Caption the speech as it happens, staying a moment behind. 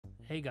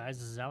Hey guys,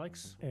 this is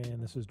Alex.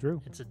 And this is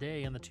Drew. And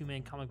today on the Two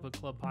Man Comic Book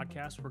Club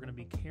podcast, we're going to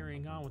be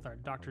carrying on with our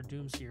Doctor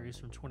Doom series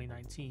from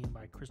 2019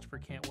 by Christopher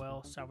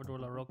Cantwell, Salvador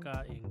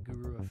Larroca, and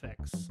Guru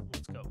Effects.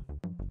 Let's go.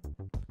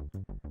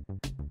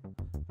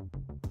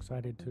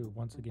 Excited to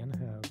once again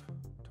have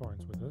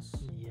Torrance with us.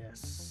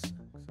 Yes.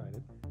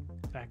 Excited.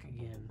 Back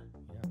again.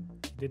 Yeah.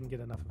 Didn't get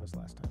enough of us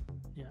last time.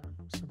 Yeah,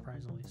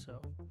 surprisingly so.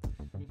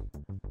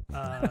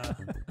 I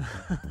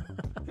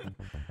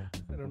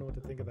don't know what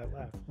to think of that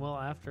laugh. Well,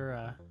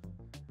 after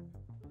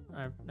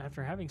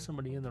having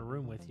somebody in the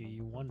room with you,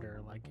 you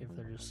wonder, like, if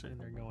they're just sitting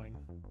there going,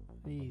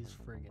 these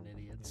friggin'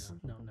 idiots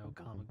don't know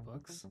comic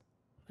books.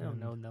 They don't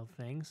know no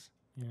things.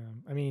 Yeah.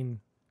 I mean,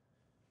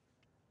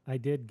 I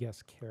did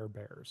guess Care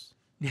Bears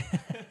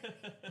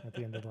at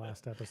the end of the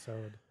last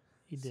episode.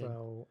 He did.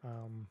 So,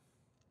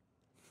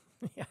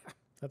 yeah,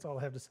 that's all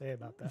I have to say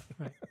about that.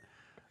 Right.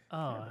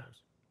 Oh,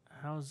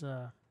 how's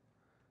it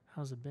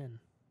been?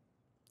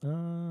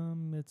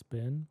 It's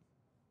been,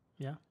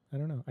 Yeah. I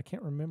don't know. I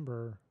can't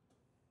remember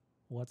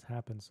what's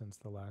happened since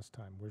the last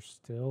time. We're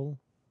still,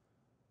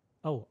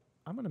 I'm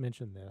going to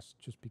mention this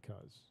just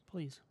because.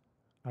 Please.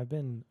 I've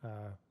been,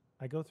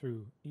 I go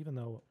through, even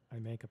though I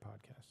make a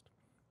podcast,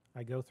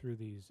 I go through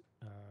these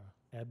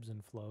ebbs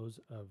and flows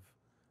of,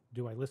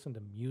 do I listen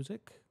to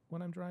music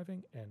when I'm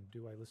driving and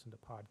do I listen to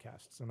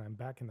podcasts? And I'm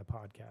back in the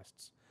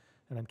podcasts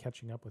and I'm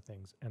catching up with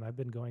things. And I've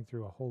been going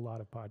through a whole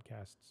lot of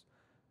podcasts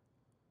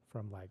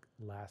from like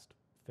last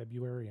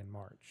February and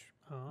March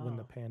when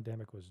the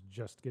pandemic was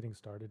just getting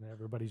started and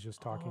everybody's just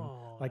talking,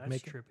 like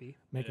that's trippy.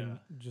 making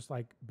just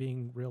like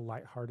being real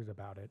lighthearted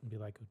about it and be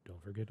like,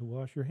 don't forget to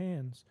wash your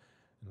hands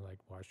and like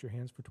wash your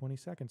hands for 20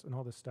 seconds and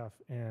all this stuff.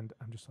 And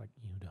I'm just like,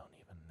 you don't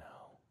even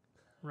know.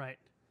 Right.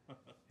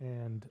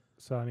 And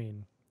so, I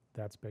mean,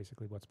 that's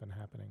basically what's been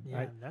happening.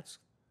 Yeah,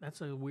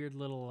 that's a weird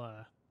little,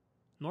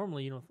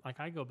 normally, you know, like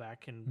I go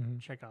back and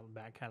check out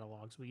back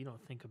catalogs, but you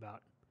don't think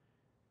about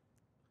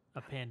a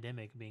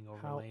pandemic being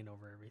overlain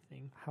over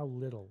everything. How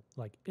little,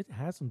 like it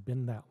hasn't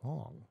been that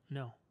long.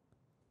 No.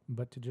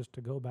 But to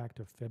go back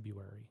to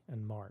February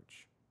and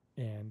March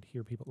and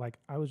hear people, like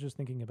I was just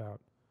thinking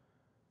about,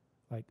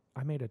 like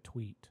I made a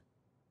tweet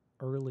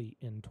early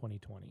in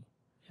 2020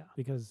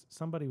 because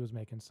somebody was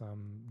making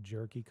some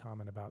jerky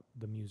comment about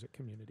the music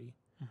community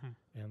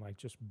and like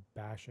just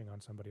bashing on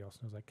somebody else.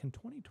 And I was like, can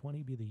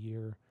 2020 be the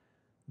year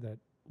that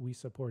we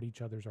support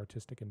each other's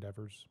artistic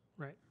endeavors?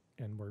 Right.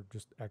 And we're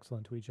just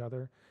excellent to each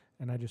other.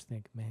 And I just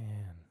think,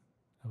 man,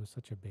 I was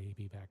such a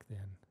baby back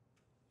then,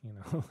 you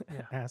know,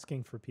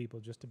 asking for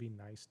people just to be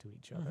nice to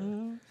each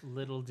other.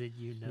 Little did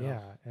you know.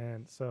 Yeah.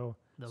 And so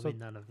there'll be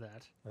none of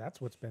that. That's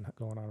what's been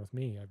going on with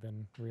me. I've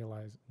been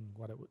realizing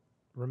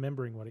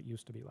remembering what it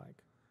used to be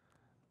like.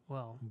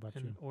 Well,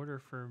 in order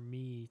for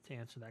me to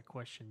answer that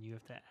question, you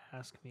have to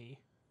ask me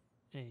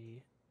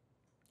a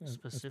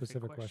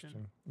specific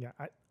question. Yeah.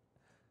 I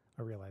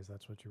realize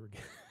that's what you were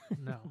getting.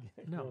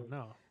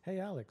 No. Hey,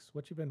 Alex,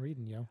 what you been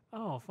reading, yo?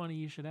 Oh, funny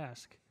you should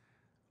ask.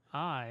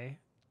 I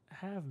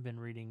have been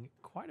reading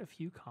quite a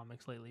few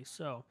comics lately.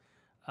 So,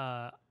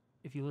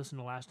 if you listen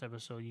to last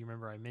episode, you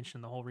remember I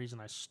mentioned the whole reason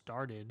I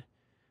started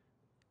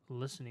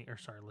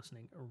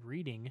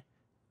reading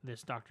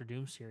this Doctor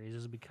Doom series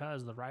is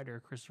because the writer,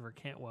 Christopher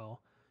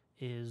Cantwell,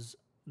 is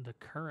the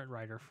current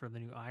writer for the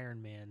new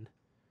Iron Man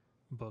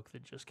book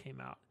that just came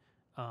out.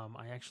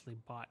 I actually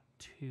bought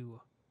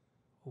 2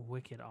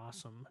 wicked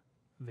awesome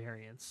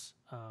variants.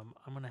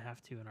 I'm gonna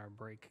have to in our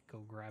break go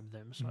grab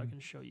them so I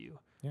can show you.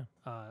 Yeah.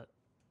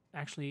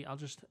 Actually, I'll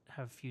just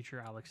have future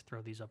Alex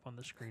throw these up on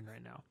the screen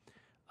right now.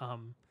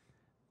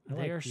 They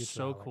like are future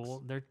so Alex.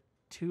 cool. They're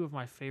 2 of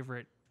my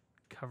favorite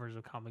covers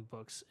of comic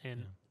books,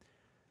 and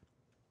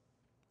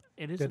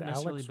it isn't Did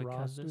necessarily Alex because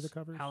Ross do the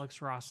covers?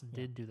 Alex Ross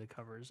did do the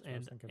covers,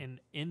 and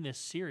in this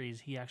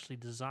series, he actually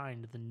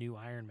designed the new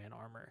Iron Man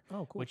armor.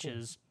 Oh, cool. Which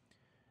is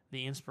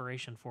the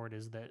inspiration for it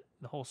is that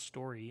the whole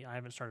story, I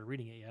haven't started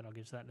reading it yet, I'll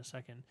get to that in a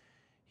second.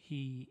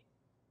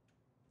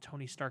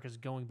 Tony Stark is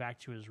going back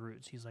to his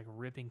roots. He's like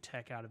ripping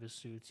tech out of his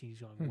suits. He's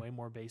going way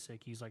more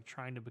basic. He's like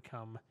trying to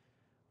become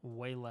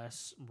way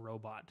less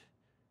robot.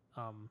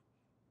 And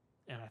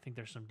I think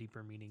there's some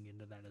deeper meaning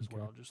into that as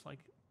well. Just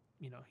like,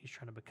 you know, he's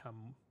trying to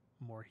become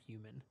more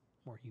human,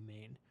 more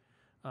humane.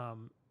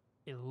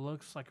 It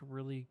looks like a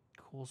really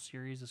cool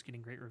series. It's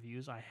getting great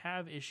reviews. I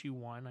have issue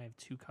 1. I have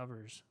 2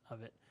 covers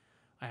of it.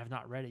 I have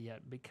not read it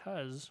yet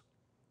because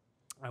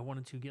I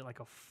wanted to get like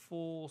a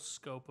full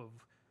scope of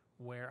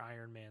where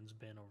Iron Man's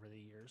been over the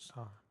years.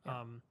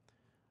 I'm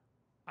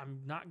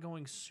not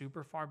going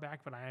super far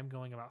back, but I am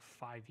going about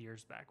 5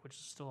 years back, which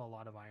is still a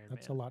lot of Iron Man.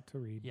 That's a lot to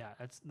read. Yeah,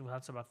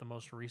 that's about the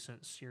most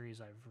recent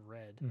series I've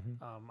read.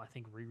 I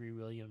think Riri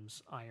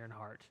Williams'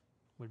 Ironheart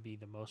would be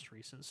the most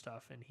recent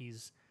stuff, and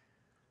he's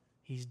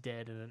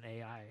dead in an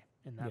AI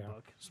in that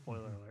book.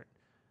 Spoiler alert.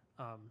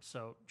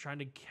 So trying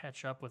to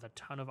catch up with a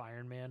ton of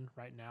Iron Man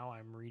right now.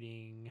 I'm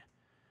reading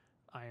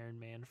Iron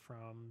Man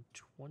from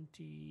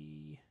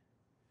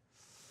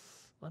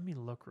Let me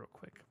look real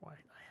quick. Why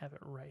I have it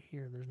right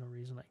here. There's no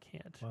reason I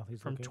can't. Well,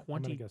 he's From looking. I'm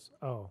 20. gonna guess.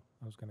 Oh,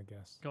 I was gonna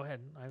guess. Go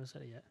ahead. I haven't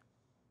said it yet.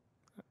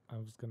 I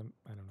was gonna.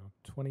 I don't know.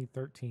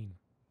 2013.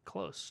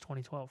 Close.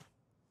 2012.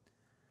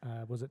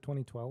 Was it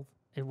 2012?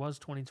 It was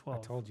 2012.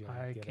 I told you.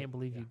 I can't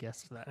believe you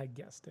guessed that. I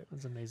guessed it.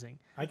 That's amazing.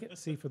 I can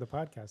see for the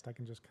podcast. I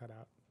can just cut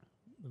out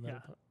the middle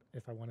Yeah. part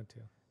if I wanted to,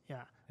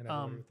 Yeah. and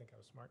everybody would think I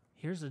was smart.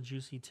 Here's a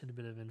juicy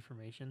tidbit of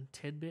information.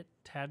 Tadbit.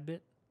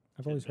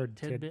 I've always heard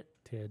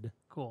Tidbit. Tid.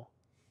 Cool.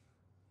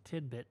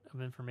 Tidbit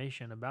of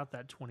information about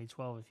that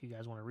 2012 if you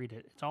guys want to read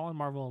it. It's all on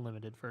Marvel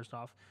Unlimited, first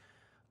off.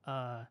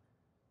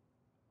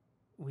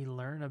 We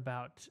learn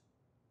about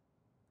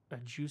a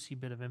juicy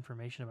bit of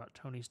information about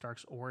Tony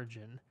Stark's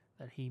origin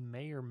that he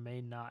may or may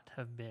not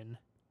have been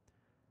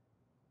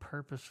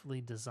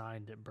purposefully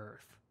designed at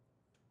birth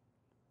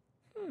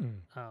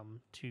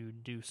to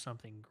do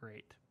something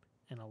great.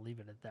 And I'll leave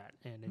it at that.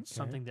 And it's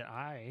something that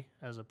I,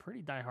 as a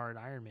pretty diehard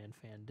Iron Man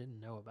fan,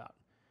 didn't know about.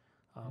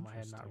 I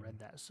had not read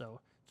that. So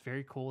it's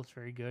very cool. It's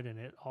very good. And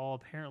it all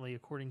apparently,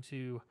 according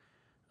to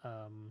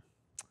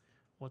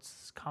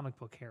what's Comic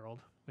Book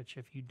Herald, which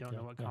if you don't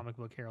know what Comic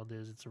Book Herald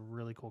is, it's a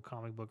really cool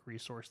comic book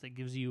resource that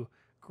gives you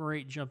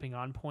great jumping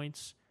on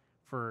points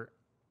for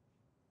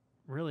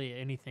really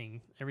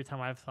anything. Every time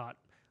I've thought,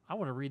 I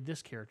want to read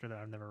this character that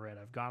I've never read,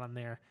 I've gone on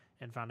there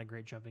and found a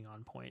great jumping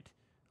on point.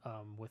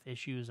 With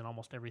issues, and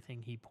almost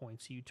everything he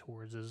points you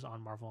towards is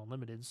on Marvel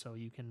Unlimited, so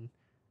you can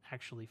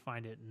actually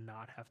find it and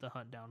not have to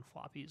hunt down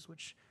floppies,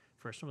 which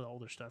for some of the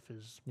older stuff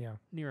is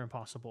near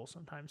impossible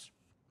sometimes.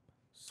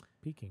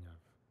 Speaking of,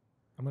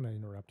 I'm going to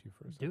interrupt you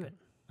for a second. Do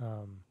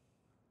it.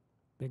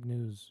 Big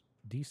news,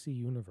 DC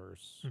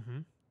Universe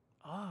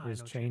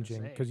is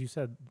changing, because you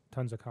said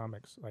tons of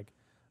comics. Like,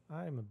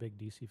 I'm a big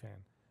DC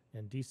fan,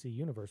 and DC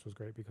Universe was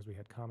great because we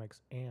had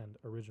comics and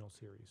original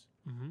series.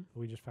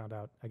 We just found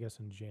out, I guess,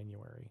 in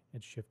January,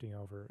 it's shifting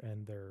over,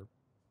 and their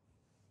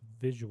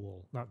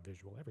not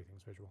visual,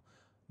 everything's visual.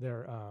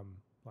 Their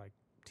like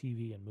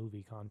TV and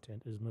movie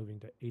content is moving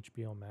to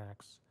HBO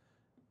Max,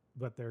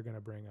 but they're going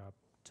to bring a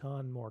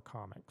ton more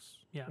comics.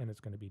 Yeah. And it's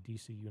going to be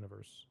DC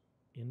Universe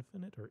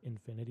Infinite or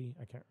Infinity.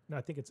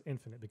 I think it's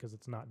Infinite because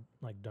it's not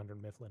like Dunder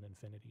Mifflin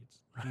Infinity.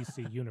 It's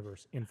DC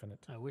Universe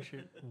Infinite. I wish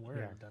it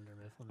were Dunder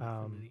Mifflin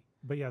Infinity.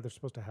 But yeah, they're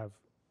supposed to have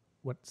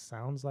what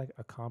sounds like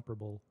a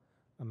comparable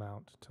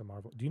amount to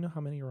Marvel. Do you know how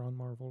many are on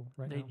Marvel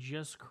right now? They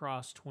just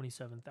crossed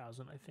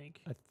 27,000, I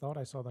think. I thought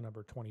I saw the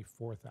number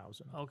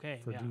 24,000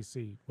 for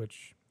DC,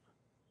 which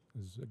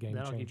is a game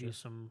That'll changer. give you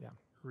some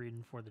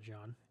reading for the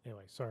John.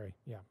 Anyway, sorry.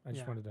 Yeah, I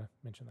just wanted to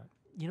mention that.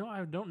 You know,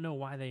 I don't know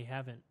why they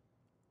haven't.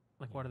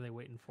 Like, what are they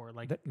waiting for?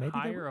 Like, Maybe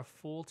hire a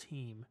full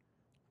team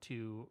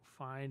to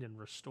find and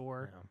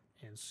restore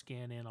and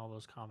scan in all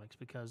those comics,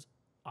 because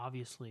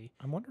obviously...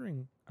 I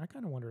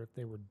kind of wonder if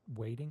they were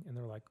waiting and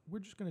they're like, we're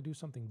just going to do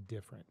something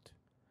different.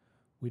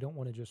 We don't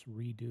want to just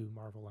redo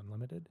Marvel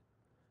Unlimited.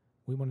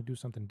 We want to do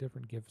something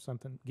different, give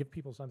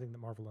people something that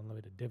Marvel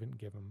Unlimited didn't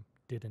give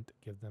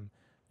them,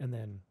 and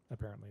then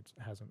apparently it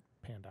hasn't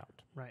panned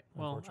out. Right.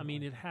 Well, I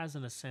mean, it has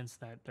in a sense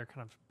that they're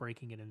kind of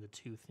breaking it into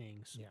two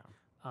things.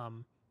 Yeah.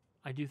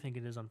 I do think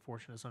it is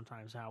unfortunate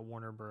sometimes how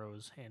Warner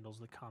Bros. Handles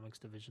the comics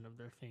division of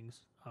their things.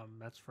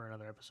 That's for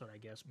another episode, I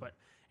guess. But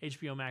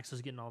HBO Max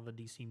is getting all the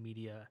DC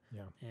media,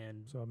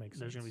 and so it makes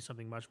there's going to be sense.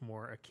 something much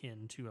more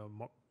akin to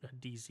a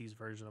DC's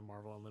version of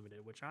Marvel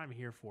Unlimited, which I'm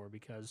here for,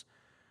 because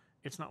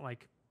it's not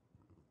like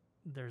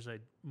there's a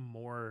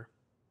more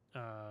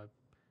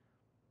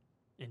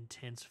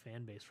intense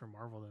fan base for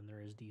Marvel than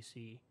there is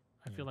DC.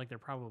 I feel like they're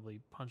probably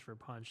punch for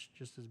punch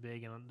just as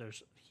big, and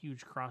there's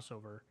huge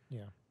crossover.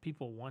 Yeah.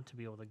 People want to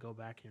be able to go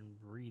back and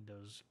read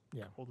those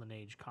Golden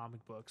Age comic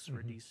books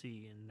for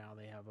DC, and now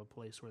they have a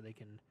place where they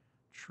can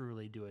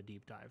truly do a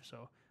deep dive.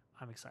 So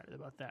I'm excited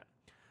about that.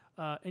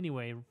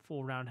 Anyway,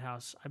 full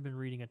roundhouse. I've been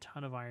reading a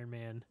ton of Iron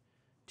Man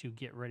to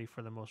get ready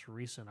for the most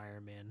recent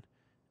Iron Man,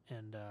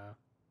 and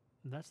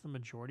that's the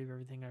majority of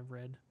everything I've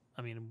read.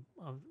 I mean,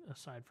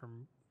 aside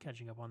from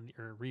catching up on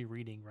or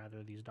rereading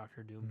rather these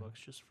Doctor Doom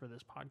books just for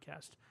this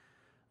podcast.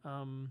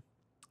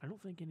 I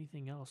don't think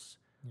anything else.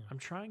 Yeah. I'm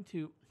trying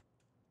to.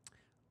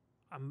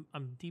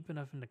 I'm deep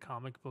enough into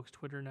comic books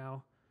Twitter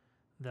now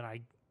that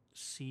I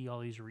see all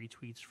these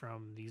retweets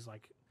from these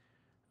like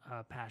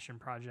passion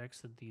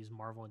projects that these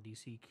Marvel and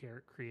DC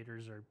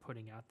creators are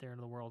putting out there in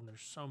the world, and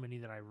there's so many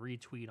that I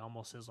retweet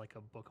almost as like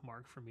a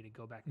bookmark for me to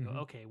go back and go,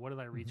 okay, what did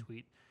I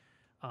retweet?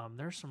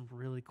 There's some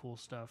really cool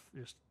stuff,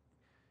 just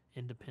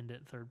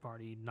independent, third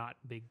party, not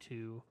big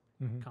two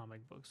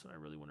comic books that I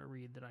really want to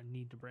read that I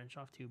need to branch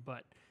off to,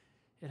 but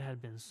it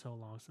had been so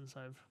long since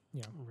I've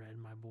read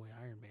my boy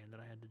Iron Man that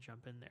I had to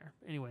jump in there.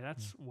 Anyway,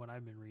 that's what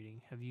I've been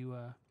reading. Have you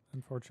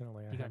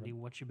Unfortunately, I got haven't. any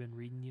what you've been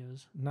reading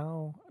news?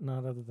 No,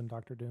 not other than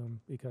Doctor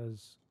Doom,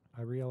 because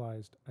I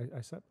realized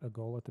I set a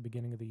goal at the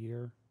beginning of the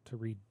year to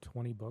read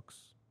 20 books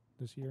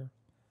this year,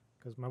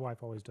 because my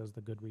wife always does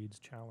the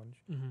Goodreads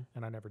challenge,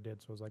 and I never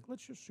did. So I was like,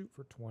 let's just shoot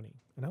for 20.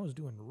 And I was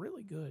doing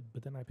really good,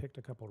 but then I picked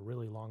a couple of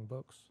really long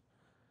books,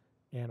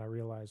 and I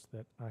realized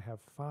that I have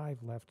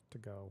 5 left to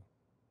go,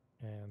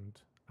 and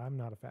I'm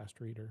not a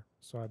fast reader,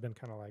 so I've been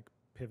kind of like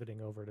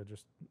pivoting over to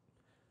just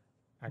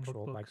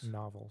actual like books.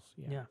 novels.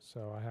 Yeah.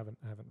 So I haven't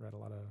read a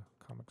lot of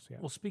comics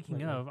yet. Well, speaking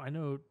lately. of, I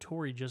know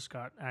Tori just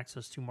got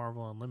access to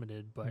Marvel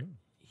Unlimited, but Mm.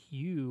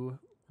 you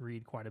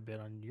read quite a bit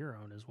on your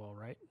own as well,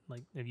 right?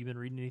 Like, have you been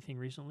reading anything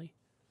recently?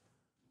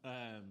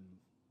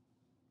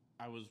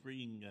 I was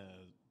reading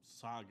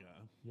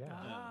Saga.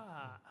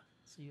 Yeah.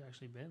 So you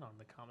actually been on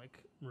the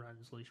comic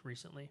runs at least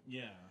recently.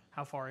 Yeah.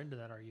 How far into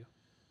that are you?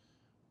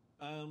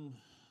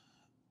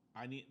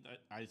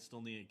 I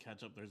still need to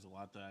catch up. There's a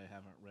lot that I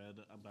haven't read,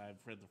 but I've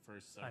read the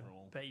first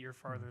several. I bet you're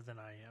farther than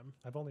I am.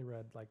 I've only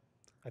read like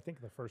I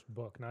think the first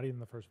book, not even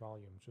the first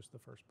volume, just the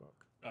first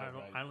book. Oh,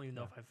 I don't even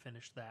know if I've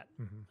finished that.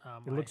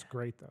 Mm-hmm. It looks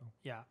great though.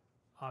 Yeah,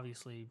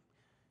 obviously,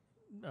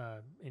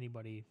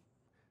 anybody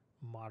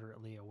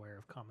moderately aware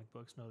of comic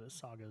books know that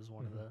Saga is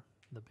one of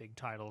the big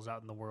titles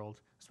out in the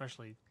world,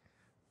 especially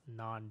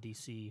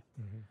non-DC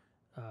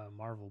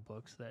Marvel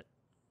books that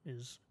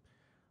is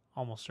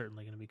almost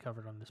certainly going to be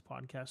covered on this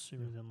podcast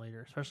sooner than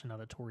later, especially now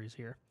that Tori's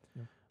here.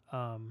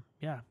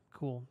 Yeah.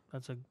 Cool.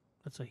 That's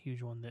a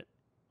huge one that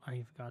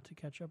I've got to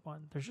catch up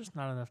on. There's just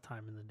not enough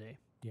time in the day.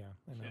 Yeah,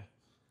 I know.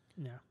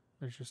 Yeah,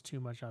 there's just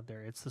too much out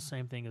there. It's the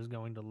same thing as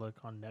going to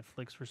look on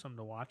Netflix for something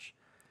to watch,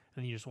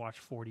 and then you just watch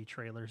 40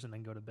 trailers and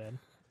then go to bed.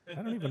 I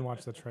don't even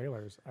watch the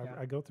trailers. Yeah.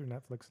 I go through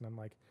Netflix and I'm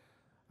like,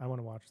 I want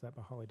to watch that,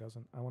 but Holly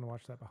doesn't. I want to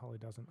watch that, but Holly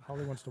doesn't.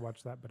 Holly wants to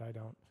watch that, but I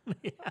don't.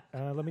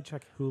 Let me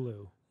check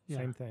Hulu. Yeah.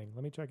 Same thing.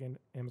 Let me check in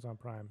Amazon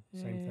Prime.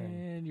 Same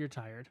thing. And you're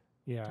tired.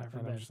 Yeah, time for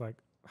and I'm bed. just like,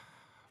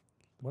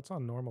 what's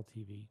on normal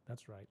TV?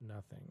 That's right,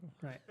 nothing.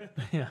 Right.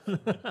 Yeah.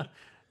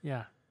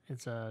 Yeah.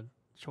 It's a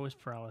choice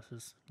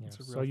paralysis. Yeah. It's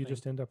a real So you thing.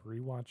 just end up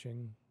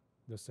rewatching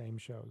the same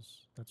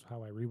shows. That's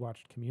how I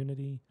rewatched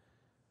Community,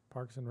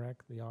 Parks and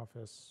Rec, The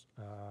Office,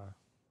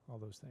 all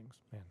those things.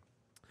 Man.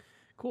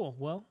 Cool.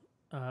 Well,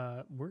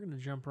 we're going to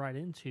jump right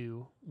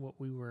into what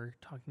we were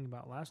talking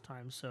about last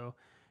time. So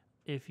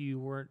if you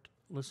weren't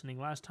listening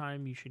last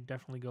time, you should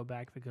definitely go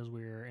back because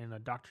we're in a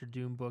Doctor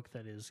Doom book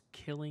that is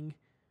killing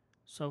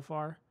so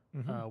far.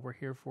 We're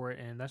here for it,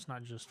 and that's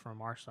not just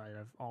from our side.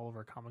 Of all of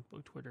our comic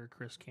book Twitter,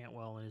 Chris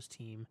Cantwell and his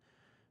team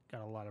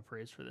got a lot of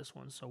praise for this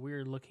one. So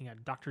we're looking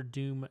at Doctor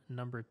Doom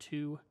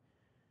 #2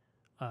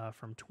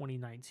 from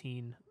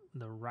 2019.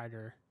 The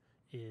writer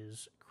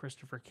is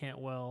Christopher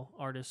Cantwell,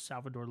 artist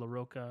Salvador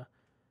LaRocca,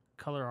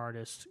 color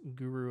artist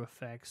Guru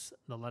Effects.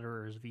 The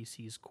letterer is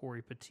VC's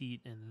Corey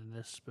Petit, and then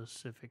this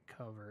specific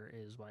cover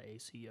is by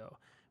ACO.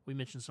 We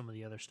mentioned some of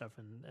the other stuff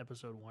in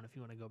episode 1 if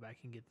you want to go back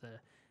and get the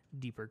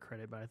deeper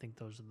credit, but I think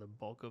those are the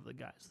bulk of the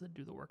guys that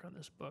do the work on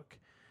this book.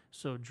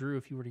 So, Drew,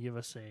 if you were to give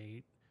us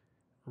a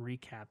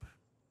recap,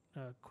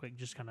 quick,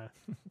 just kind of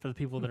for the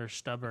people that are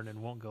stubborn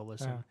and won't go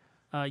listen,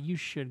 you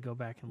should go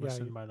back and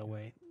listen, by the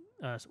way.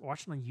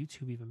 Watch it on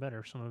YouTube even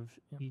better. Some of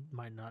you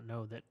might not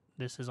know that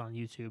this is on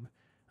YouTube,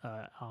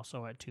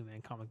 also at Two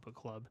Man Comic Book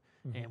Club,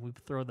 and we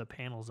throw the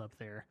panels up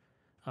there.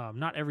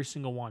 Not every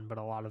single one, but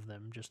a lot of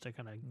them, just to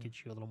kind of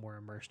get you a little more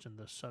immersed in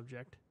the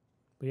subject.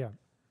 But yeah,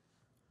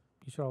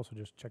 you should also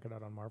just check it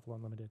out on Marvel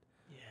Unlimited.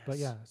 Yes. But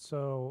yeah,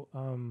 so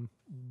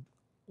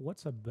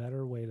what's a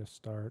better way to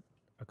start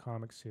a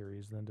comic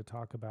series than to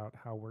talk about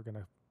how we're going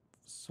to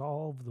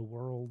solve the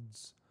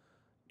world's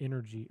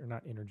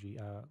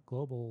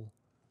global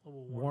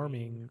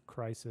warming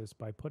crisis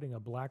by putting a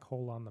black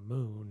hole on the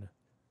moon,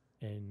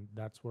 and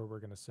that's where we're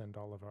going to send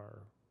all of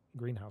our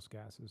greenhouse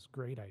gases.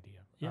 Great idea.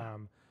 Yeah.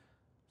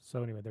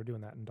 So anyway, they're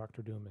doing that, and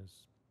Dr. Doom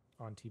is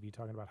on TV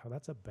talking about how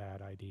that's a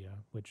bad idea,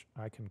 which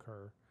I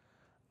concur.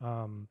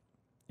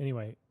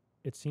 Anyway,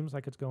 it seems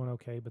like it's going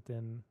okay, but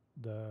then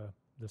the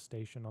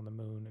station on the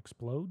moon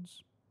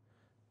explodes,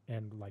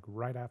 and like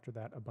right after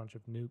that, a bunch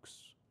of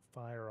nukes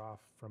fire off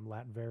from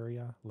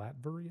Latveria.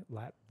 Latveria.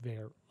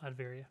 Latveria?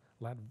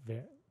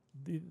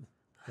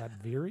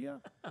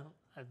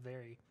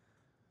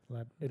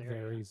 It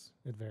varies.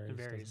 It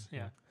varies.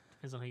 Yeah.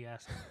 Depends on who you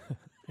ask.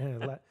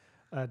 And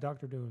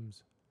Dr.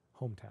 Doom's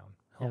hometown,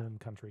 home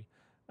country.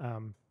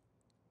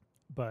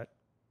 But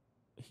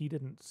he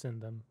didn't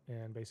send them,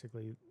 and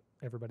basically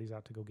everybody's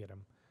out to go get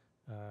him,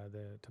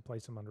 to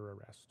place him under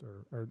arrest.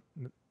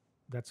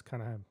 That's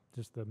kind of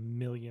just the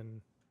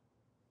million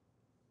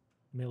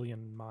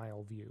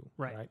mile view.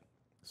 Right?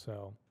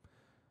 So,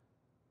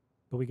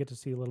 but we get to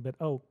see a little bit.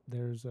 Oh,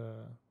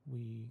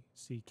 we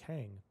see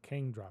Kang.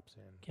 Kang drops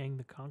in. Kang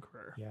the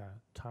Conqueror. Yeah,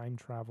 time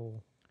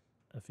travel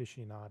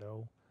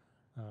aficionado,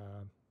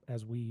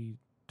 as we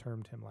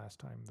termed him last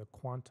time, the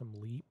quantum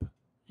leap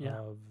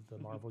of the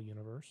Marvel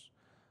universe.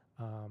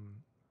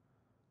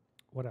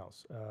 What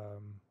else?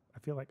 I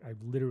feel like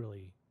I've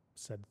literally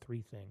said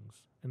 3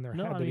 things, and there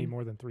had to be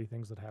more than 3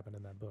 things that happened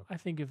in that book. I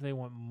think if they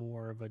want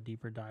more of a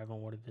deeper dive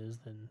on what it is,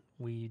 then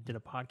we did a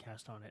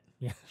podcast on it.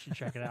 Yeah. You should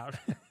check it out.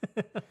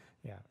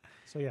 Yeah.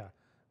 So yeah,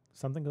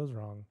 something goes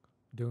wrong.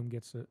 Doom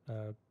gets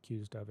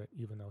accused of it,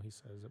 even though he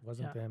says it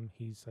wasn't them.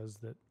 He says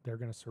that they're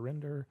going to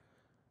surrender,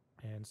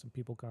 and some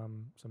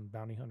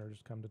bounty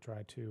hunters come to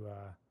try to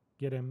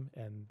get him,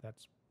 and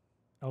that's...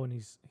 Oh, and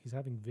he's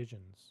having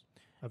visions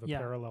of a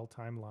parallel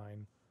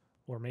timeline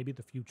or maybe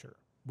the future.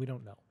 We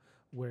don't know.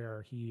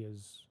 Where he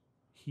is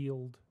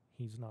healed,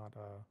 he's not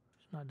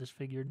It's not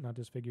disfigured. not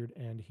disfigured,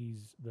 and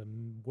he's the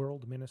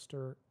world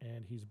minister,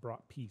 and he's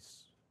brought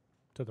peace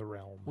to the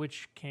realm.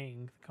 Which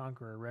Kang the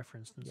Conqueror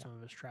referenced in Yeah. some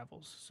of his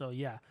travels. So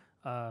yeah,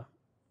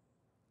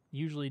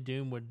 usually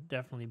Doom would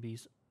definitely be.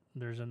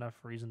 There's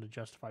enough reason to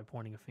justify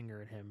pointing a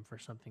finger at him for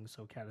something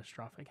so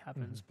catastrophic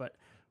happens. But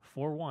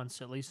for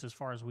once, at least as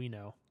far as we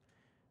know,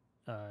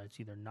 it's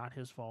either not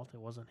his fault,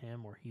 it wasn't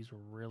him, or he's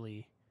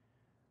really.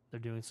 They're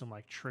doing some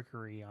like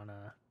trickery on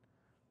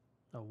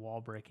a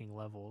wall breaking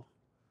level.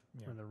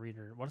 Yeah. Where the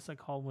reader, what is that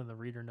called when the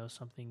reader knows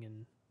something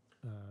in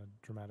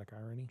Dramatic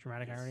irony.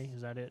 dramatic Yes. irony?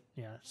 Is that it?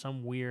 Yeah,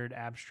 some weird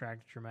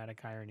abstract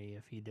dramatic irony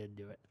if he did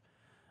do it.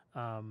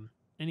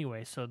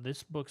 Anyway, so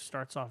this book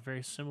starts off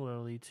very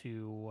similarly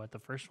to what the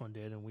first one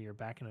did, and we are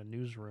back in a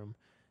newsroom,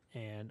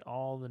 and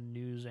all the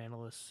news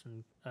analysts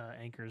and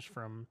anchors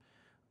from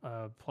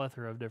a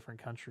plethora of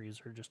different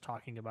countries are just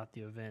talking about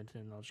the event,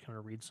 and I'll just kind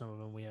of read some of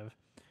them. We have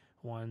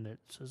one that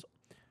says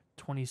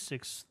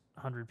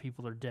 2,600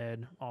 people are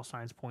dead. All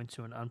signs point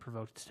to an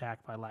unprovoked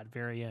attack by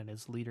Latveria and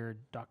its leader,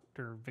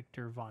 Dr.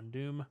 Victor von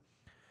Doom.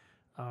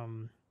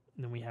 Then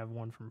we have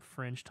one from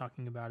French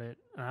talking about it.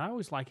 And I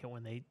always like it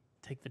when they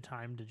take the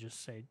time to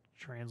just say,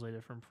 translate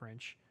it from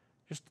French.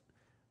 Just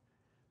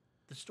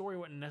the story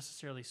wouldn't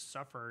necessarily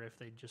suffer if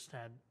they just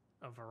had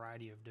a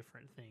variety of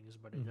different things,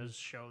 but it does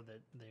show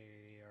that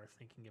they are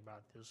thinking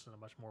about this in a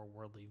much more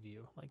worldly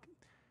view. Like,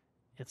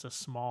 it's a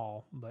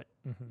small, but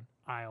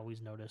I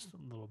always noticed a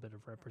little bit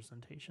of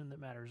representation that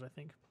matters, I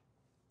think.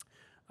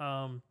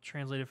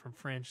 Translated from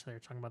French, they're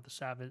talking about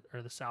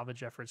the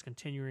salvage efforts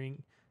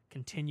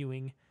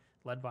continuing,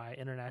 led by an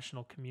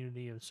international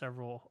community of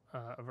several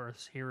of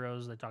Earth's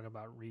heroes. They talk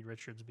about Reed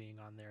Richards being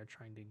on there,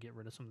 trying to get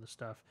rid of some of the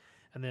stuff.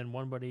 And then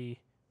one buddy.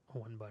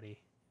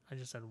 I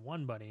just said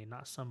one buddy,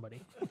 not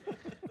somebody.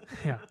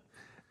 Yeah.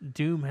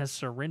 Doom has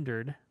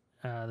surrendered.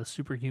 The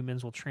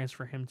superhumans will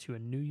transfer him to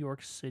New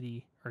York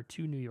City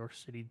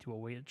to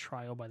await a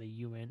trial by the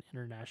UN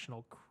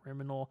International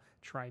Criminal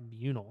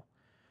Tribunal.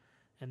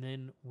 And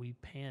then we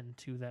pan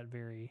to that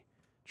very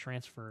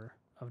transfer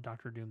of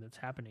Dr. Doom that's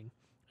happening.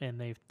 And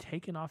they've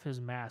taken off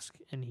his mask,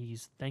 and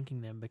he's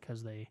thanking them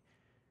because they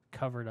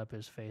covered up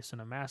his face in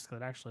a mask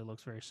that actually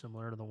looks very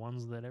similar to the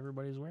ones that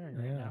everybody's wearing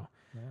right now.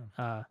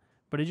 Yeah.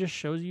 But it just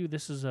shows you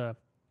this is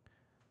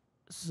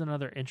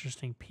another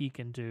interesting peek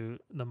into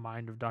the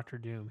mind of Dr.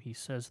 Doom. He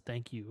says,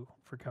 "Thank you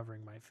for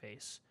covering my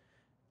face."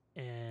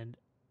 And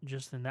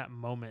just in that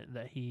moment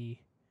that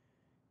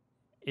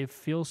it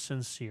feels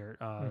sincere.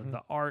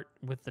 The art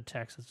with the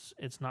text,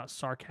 it's not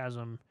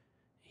sarcasm.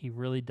 He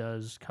really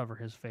does cover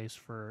his face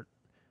for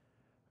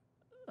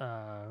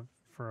a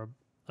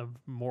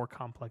more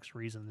complex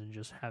reason than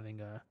just having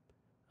a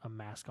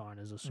mask on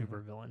as a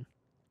supervillain.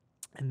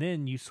 And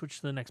then you switch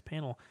to the next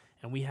panel,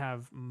 and we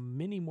have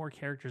many more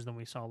characters than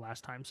we saw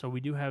last time. So we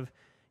do have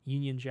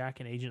Union Jack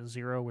and Agent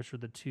Zero, which are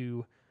the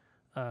two,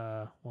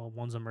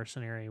 one's a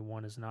mercenary,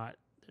 one is not,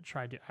 that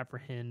tried to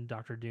apprehend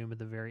Dr. Doom at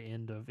the very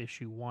end of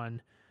issue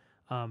 1.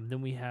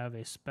 Then we have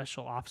a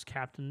special ops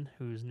captain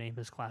whose name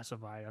is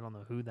classified. I don't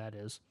know who that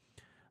is.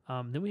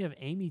 Then we have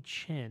Amy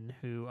Chen,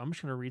 who I'm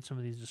just going to read some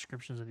of these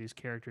descriptions of these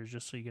characters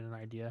just so you get an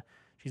idea.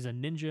 She's a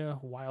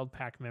ninja Wild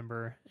Pack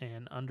member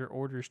and under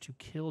orders to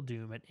kill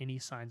Doom at any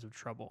signs of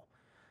trouble.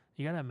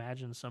 You got to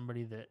imagine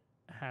somebody that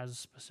has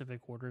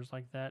specific orders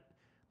like that.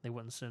 They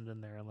wouldn't send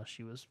in there unless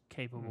she was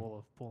capable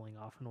of pulling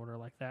off an order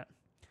like that.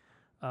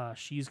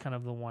 She's kind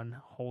of the one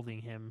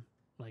holding him,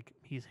 like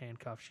he's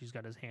handcuffed. She's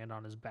got his hand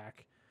on his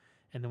back.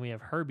 And then we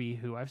have Herbie,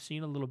 who I've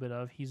seen a little bit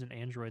of. He's an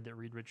android that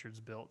Reed Richards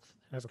built.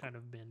 It's kind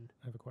of been...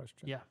 I have a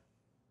question. Yeah.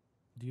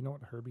 Do you know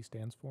what Herbie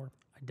stands for?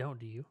 I don't,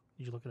 do you?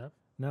 Did you look it up?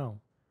 No.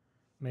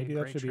 Maybe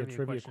that great should be a trivia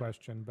trivia question.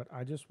 question, but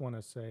I just want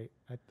to say,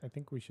 I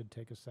think we should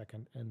take a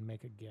second and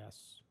make a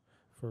guess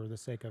for the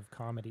sake of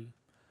comedy.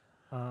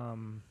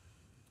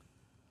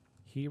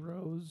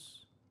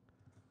 Heroes,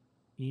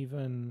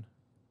 even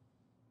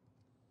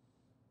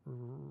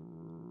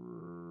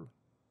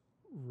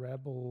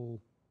rebel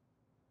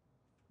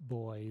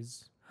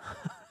boys,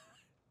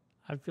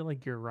 I feel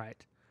like you're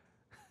right.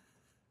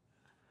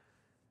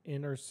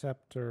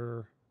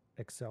 Interceptor,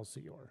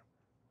 Excelsior.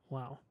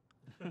 Wow.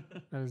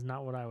 That is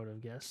not what I would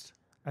have guessed.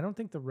 I don't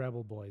think the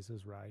Rebel Boys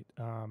is right.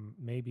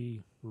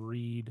 Maybe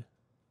Reed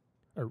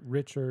or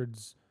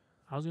Richard's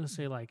I was going to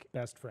say like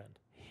best friend.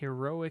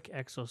 heroic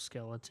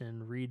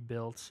exoskeleton Reed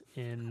built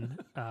in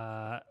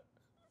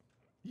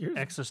Yours,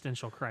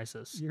 existential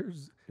crisis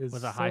yours is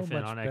with a so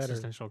hyphen much on better.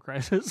 existential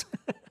crisis.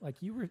 Like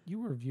you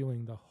were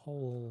viewing the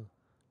whole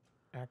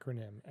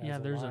acronym. As Yeah, a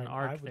there's line. an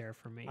arc there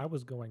for me. I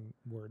was going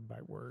word by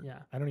word. Yeah.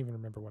 I don't even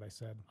remember what I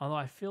said. Although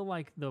I feel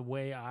like the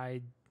way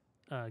I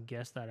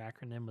guessed that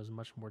acronym was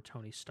much more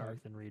Tony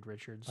Stark than Reed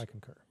Richards. I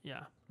concur.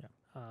 Yeah. Yeah.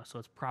 So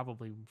it's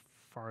probably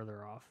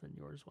farther off than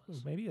yours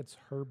was. Maybe it's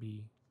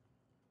Herbie.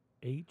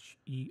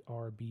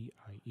 Herbie.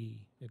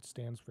 It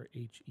stands for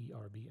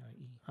Herbie.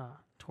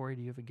 Tori,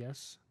 do you have a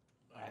guess?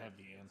 I have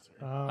the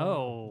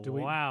answer. Do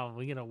we? Wow,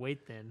 we gonna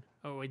wait then?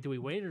 Oh wait, do we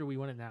wait or do we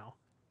want it now?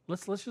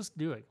 Let's just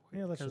do it.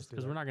 Yeah, let's just do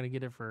because that. we're not gonna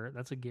get it for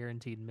that's a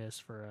guaranteed miss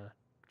for a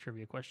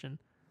trivia question.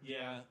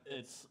 Yeah,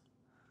 it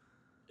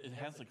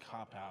has a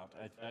cop out.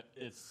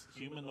 It's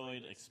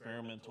humanoid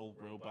experimental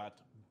robot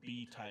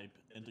B-type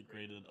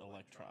integrated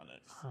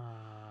electronics.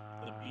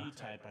 The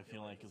B-type I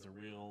feel like is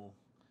a real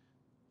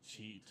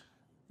cheat.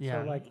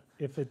 Yeah, So like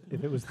if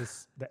it was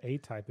the A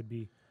type, it'd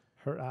be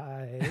her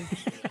I,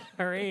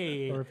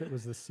 hooray! or if it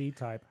was the C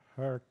type,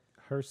 her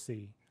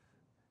C.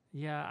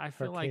 Yeah, I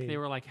feel like they Arcade.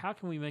 were like, how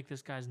can we make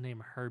this guy's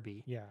name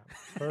Herbie? Yeah,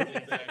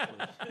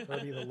 Exactly.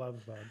 Herbie the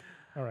love bug.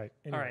 All right.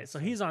 All right, so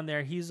he's on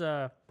there. He's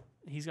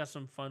got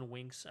some fun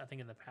winks. I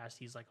think in the past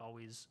he's like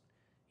always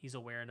he's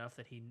aware enough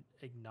that he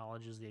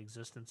acknowledges the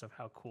existence of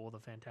how cool the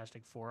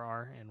Fantastic Four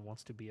are and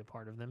wants to be a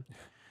part of them.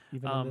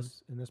 even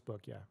in this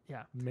book,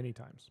 Yeah. many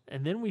times.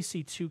 And then we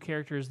see two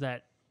characters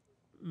that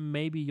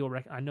maybe you'll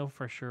I know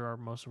for sure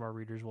most of our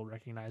readers will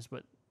recognize,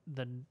 but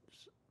the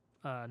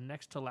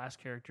next to last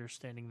character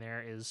standing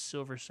there is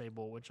Silver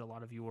Sable, which a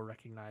lot of you will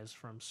recognize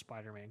from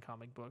Spider-Man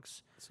comic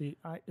books. See,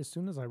 as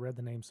soon as I read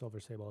the name Silver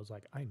Sable, I was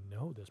like, I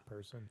know this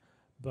person,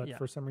 but Yeah.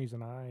 for some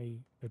reason I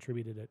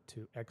attributed it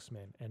to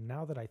X-Men. And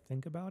now that I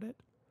think about it,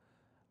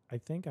 I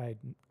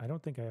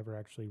don't think I ever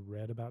actually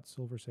read about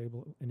Silver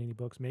Sable in any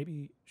books.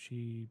 Maybe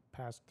she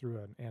passed through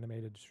an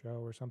animated show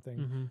or something,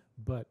 Mm-hmm.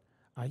 but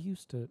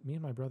me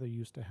and my brother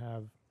used to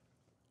have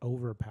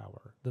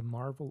Overpower, the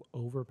Marvel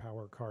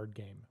Overpower card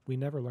game. We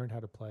never learned how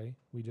to play.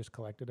 We just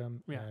collected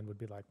them and would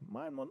be like,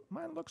 mine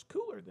looks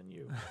cooler than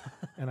you.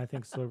 And I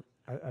think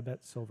I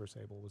bet Silver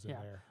Sable was in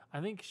there.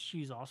 I think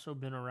she's also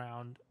been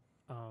around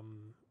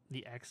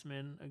the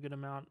X-Men a good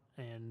amount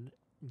and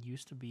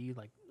used to be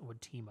like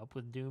would team up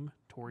with Doom.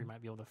 Tori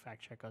might be able to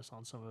fact check us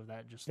on some of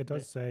that. It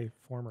does say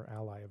former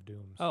ally of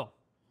Doom's. Oh,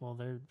 well,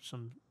 there's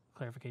some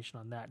clarification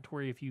on that.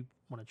 Tori, if you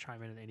want to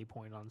chime in at any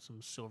point on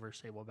some Silver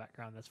Sable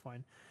background, that's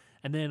fine.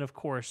 And then, of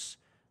course,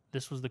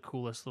 this was the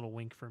coolest little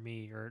wink for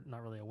me, or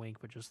not really a wink,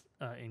 but just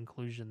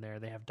inclusion there.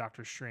 They have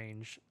Doctor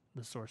Strange,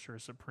 the Sorcerer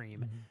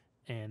Supreme,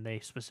 and they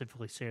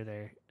specifically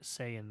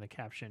say in the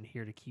caption,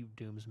 here to keep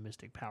Doom's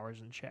mystic powers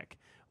in check,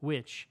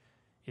 which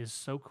is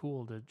so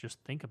cool to just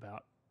think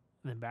about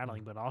them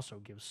battling, but also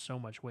gives so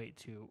much weight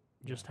to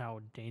just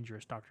how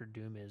dangerous Doctor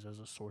Doom is as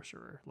a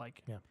sorcerer.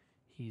 Like,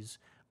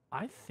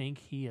 I think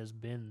he has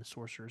been the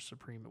Sorcerer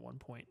Supreme at one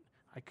point.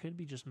 I could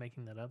be just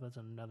making that up. That's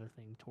another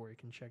thing Tori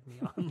can check me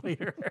on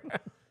later.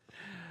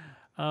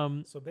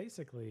 So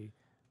basically,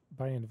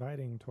 by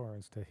inviting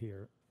Torrance to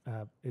here,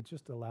 it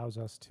just allows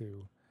us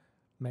to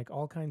make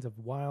all kinds of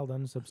wild,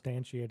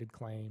 unsubstantiated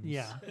claims.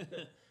 Yeah.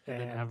 And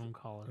then have And- them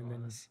call it and on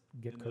then us.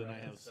 get And then I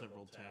corrected. have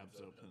several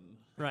tabs open.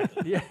 Right.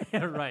 Yeah,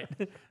 right.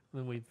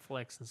 Then we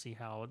flex and see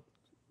how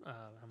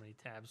many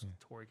tabs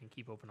Tori can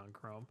keep open on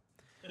Chrome.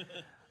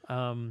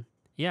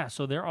 Yeah,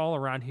 so they're all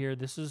around here.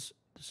 This is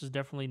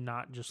definitely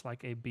not just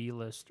like a B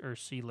list or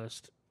C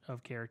list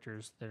of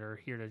characters that are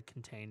here to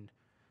contain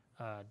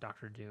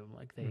Doctor Doom.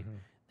 Like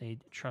they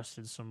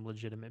trusted some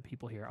legitimate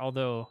people here.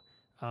 Although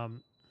my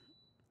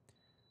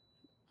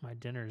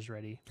dinner is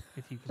ready.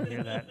 If you can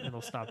hear that,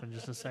 it'll stop in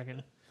just a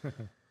second.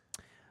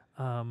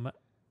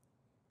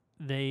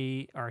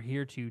 They are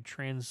here to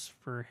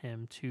transfer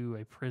him to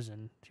a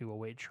prison to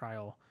await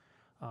trial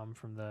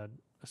from the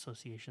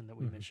association that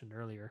we mentioned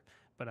earlier.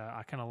 But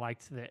I kind of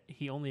liked that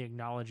he only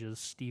acknowledges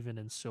Steven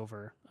and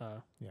Silver.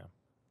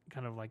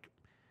 Kind of like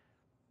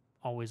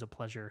always a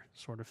pleasure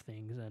sort of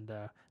things. And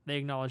they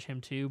acknowledge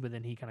him too, but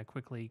then he kind of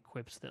quickly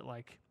quips that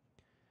like,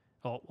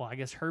 well, I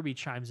guess Herbie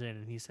chimes in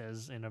and he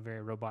says in a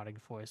very robotic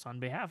voice,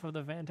 on behalf of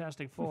the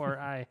Fantastic Four,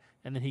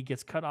 and then he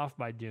gets cut off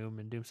by Doom,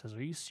 and Doom says,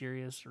 are you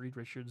serious? Reed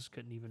Richards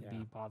couldn't even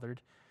be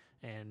bothered.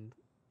 And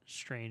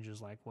Strange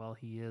is like, well,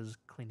 he is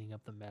cleaning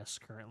up the mess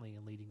currently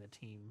and leading the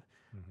team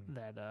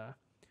that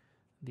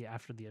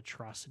after the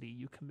atrocity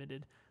you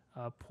committed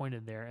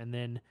pointed there. And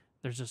then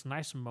there's this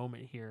nice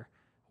moment here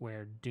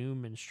where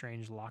Doom and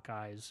Strange lock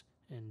eyes,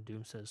 and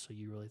Doom says, so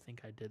you really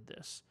think I did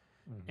this?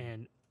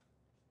 And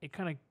it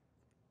kind of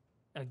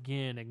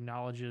again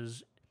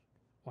acknowledges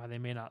why they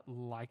may not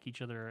like each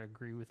other or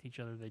agree with each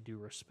other. They do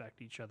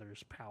respect each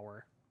other's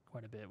power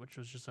quite a bit, which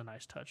was just a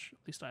nice touch. At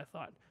least I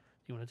thought. Do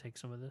you want to take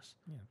some of this?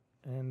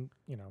 Yeah, and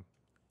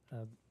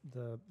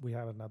we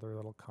have another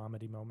little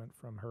comedy moment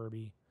from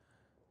Herbie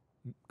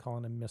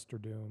calling him Mr.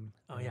 Doom.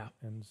 Oh, yeah.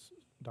 And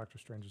Doctor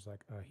Strange is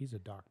like, he's a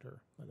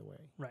doctor, by the way.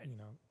 Right.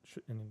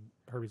 And then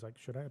Herbie's like,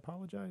 should I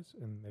apologize?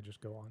 And they just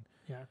go on.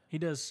 Yeah, he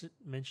does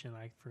mention,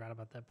 I forgot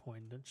about that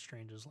point, that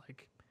Strange is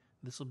like,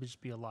 this will just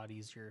be a lot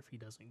easier if he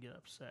doesn't get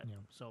upset. Yeah.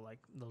 So, like,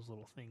 those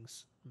little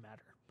things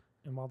matter.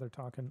 And while they're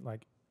talking,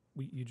 like,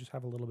 you just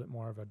have a little bit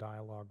more of a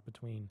dialogue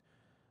between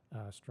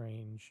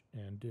Strange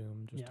and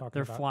Doom. Just talking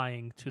they're about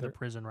flying to the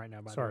prison right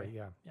now, by the way.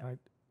 Yeah.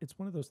 It's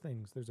one of those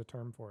things. There's a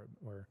term for it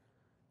where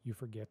you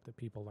forget that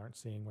people aren't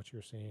seeing what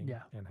you're seeing.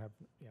 Yeah. And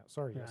Yeah,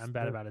 I'm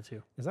bad about it,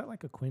 too. Is that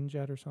like a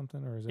Quinjet or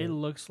something? Or is it? It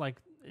looks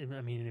like,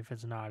 I mean, if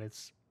it's not,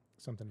 it's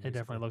something. It definitely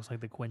basically- looks like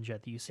the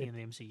Quinjet that you see in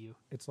the MCU.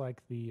 It's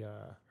like the,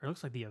 Or it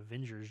looks like the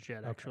Avengers jet,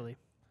 Okay. actually.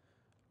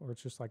 or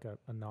it's just like a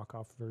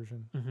knockoff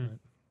version. Mhm. Right?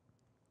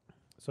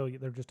 So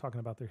they're just talking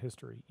about their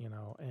history,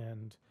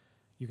 and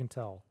you can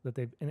tell that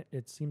and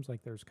it seems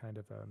like there's kind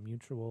of a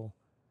mutual,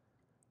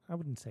 I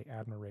wouldn't say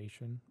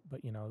admiration,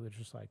 but they're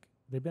just like,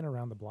 they've been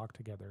around the block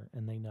together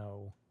and they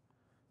know,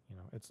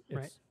 it's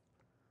Right.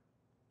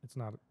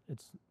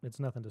 it's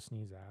nothing to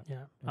sneeze at.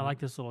 Yeah. I And- like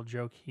this little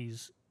joke.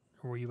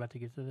 Were you about to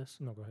get to this?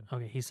 No, go ahead.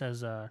 Okay, he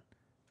says,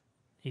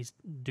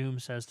 Doom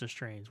says to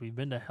Strange, "We've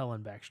been to hell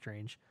and back,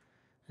 Strange."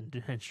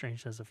 And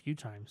Strange says a few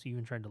times, "You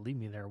even tried to leave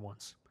me there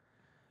once."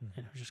 Mhm.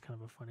 And it was just kind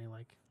of a funny,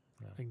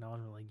 Yeah.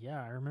 acknowledgement,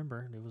 yeah, I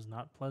remember. It was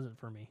not pleasant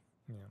for me.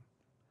 Yeah.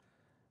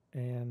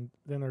 And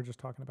then they're just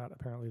talking about,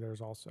 apparently there's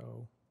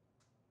also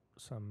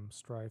some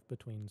strife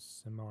between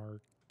how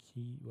do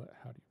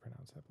you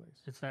pronounce that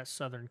place? It's that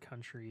southern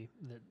country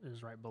that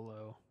is right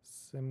below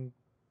Latveria.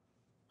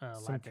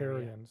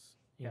 Simcarians.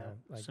 Yeah,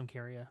 like,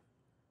 Simcaria.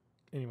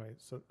 anyway,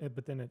 so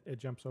but then it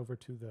jumps over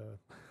to the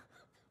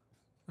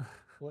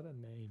what a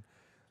name,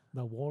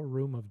 the War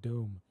Room of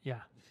Doom.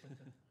 Yeah.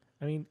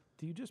 I mean,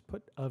 do you just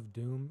put of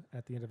Doom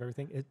at the end of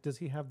everything? Does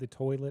he have the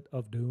toilet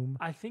of Doom?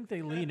 I think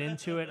they lean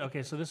into it.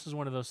 Okay, so this is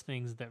one of those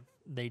things that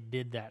they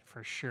did that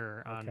for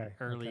sure on Okay,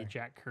 early okay.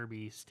 Jack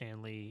Kirby,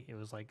 Stan Lee. It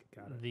was like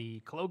Got it. the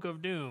Cloak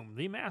of Doom,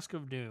 the Mask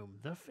of Doom,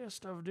 the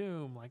Fist of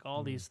Doom. Like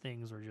all these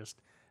things were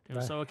just.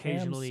 The So ham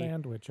occasionally,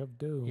 sandwich of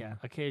Doom. yeah,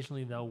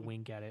 occasionally they'll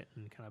wink at it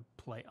and kind of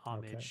play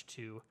homage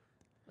to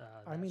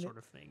that mean, sort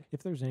of thing.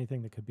 If there's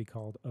anything that could be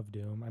called of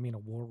Doom, I mean, a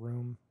war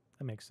room,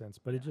 that makes sense,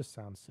 but it just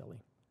sounds silly.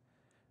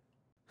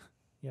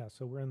 Yeah,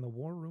 so we're in the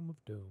War Room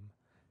of Doom,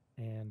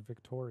 and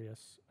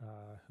Victorious,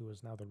 who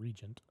is now the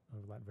regent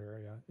of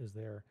Latveria, is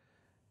there,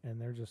 and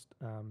they're just,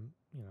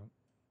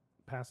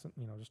 passing,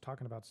 just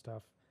talking about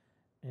stuff,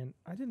 and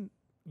I didn't,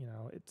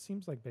 it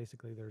seems like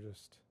basically they're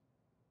just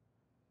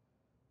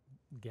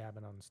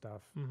gabbing on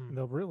stuff. Mhm.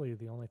 Though really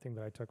the only thing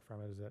that I took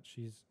from it is that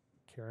she's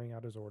carrying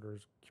out his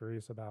orders,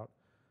 curious about,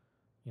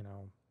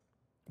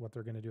 what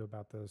they're going to do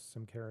about the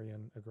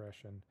Simcarian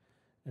aggression.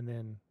 And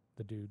then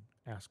the dude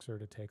asks her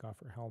to take off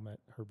her helmet,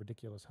 her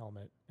ridiculous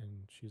helmet.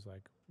 And she's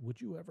like, would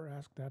you ever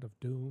ask that of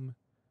Doom?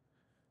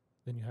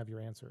 Then you have your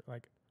answer.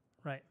 Like,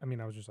 Right. I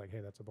mean, I was just like, hey,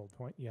 that's a bold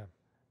point. Yeah.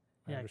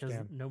 I Yeah, because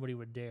understand. nobody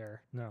would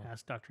dare No,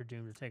 ask Dr.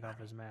 Doom to take off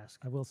his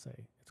mask. I will say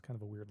it's kind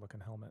of a weird looking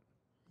helmet.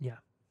 Yeah.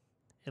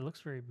 It looks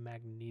very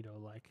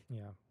Magneto-like.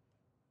 Yeah.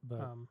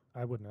 But Um,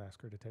 I wouldn't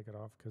ask her to take it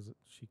off because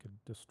she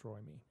could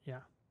destroy me.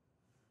 yeah.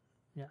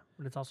 Yeah.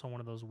 But it's also one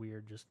of those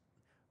weird, just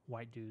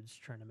white dudes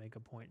trying to make a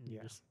point and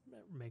Yeah. just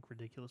make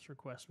ridiculous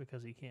requests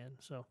because he can.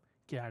 So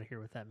get out of here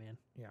with that, man.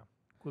 Yeah.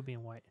 Quit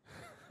being white.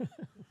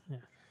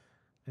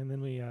 And then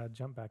we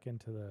jump back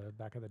into the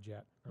back of the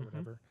jet or Mhm.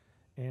 whatever.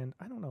 And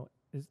I don't know,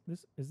 is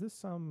this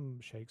some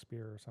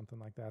Shakespeare or something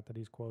like that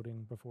he's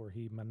quoting before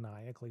he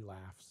maniacally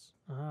laughs?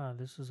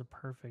 This is a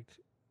perfect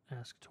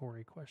Ask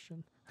Tori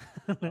question.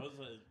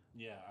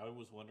 I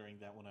was wondering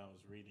that when I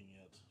was reading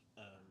it.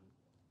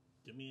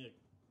 Give me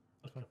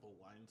a couple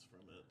lines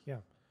from it.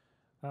 Yeah.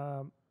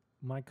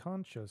 My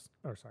conscience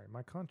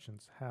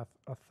hath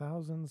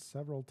 1,000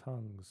 several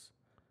tongues,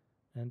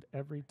 and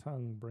every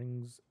tongue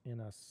brings in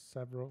a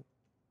several.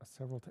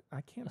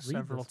 I can't read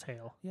Several this.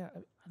 tail. Yeah,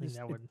 I think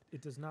that would.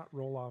 It does not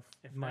roll off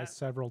If my that-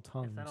 several If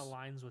tongues. that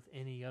aligns with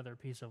any other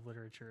piece of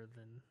literature,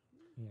 then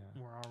Yeah.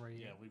 we're already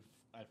Yeah,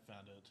 I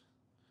found it.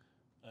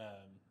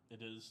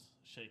 It is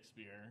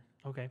Shakespeare.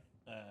 okay.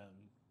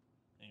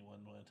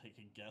 Anyone want to take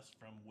a guess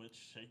from which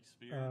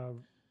Shakespeare?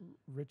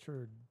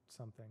 Richard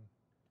something.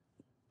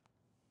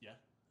 Yeah,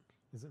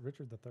 Is it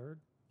Richard III?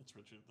 it's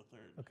Richard III.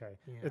 Okay.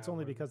 Yeah, It's I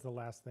only wouldn't- because the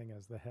last thing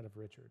is the head of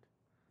Richard.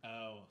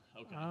 Oh,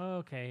 okay.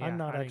 Okay, yeah, I'm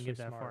not I didn't actually get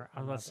that smart. far. I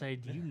I'm was about not to say,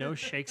 do you know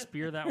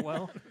Shakespeare that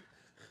well?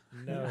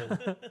 No.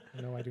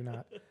 No, I do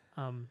not. Do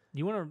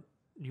you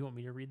want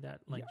me to read that,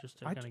 like, Yeah, just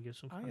to I kind of give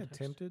some I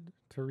context? attempted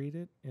to read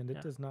it, and it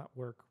Yeah. does not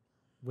work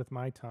with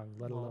my tongue,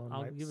 let Well, alone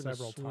I'll my give it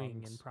several a swing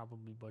tongues. and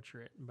probably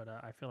butcher it, but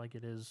I feel like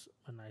it is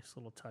a nice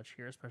little touch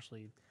here,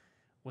 especially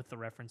with the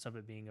reference of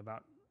it being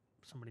about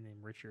somebody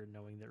named Richard,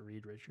 knowing that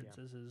Reed Richards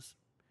is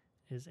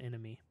his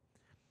enemy.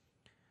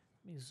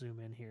 Let me zoom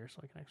in here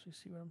so I can actually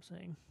see what I'm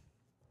saying.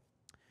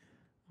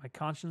 My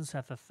conscience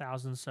hath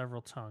 1,000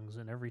 several tongues,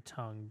 and every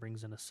tongue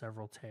brings in a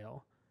several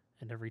tale,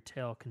 and every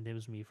tale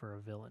condemns me for a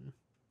villain.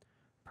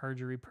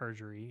 Perjury,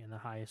 perjury in the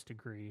highest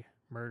degree,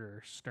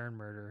 murder, stern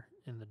murder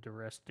in the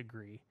duress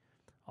degree,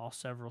 all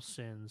several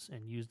sins,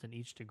 and used in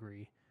each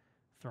degree,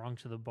 throng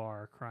to the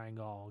bar, crying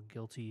all,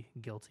 guilty,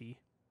 guilty.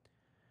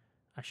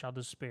 I shall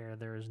despair,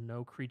 there is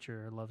no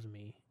creature loves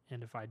me,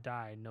 and if I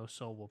die, no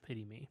soul will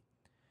pity me.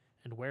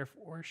 And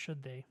wherefore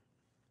should they,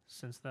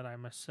 since that I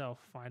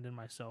myself find in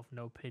myself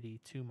no pity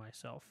to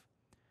myself?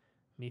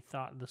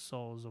 Methought the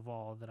souls of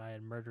all that I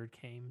had murdered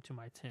came to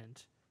my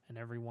tent, and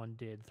every one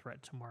did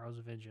threat tomorrow's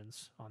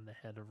vengeance on the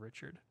head of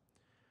Richard.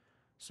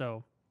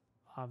 So,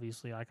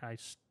 obviously, like, I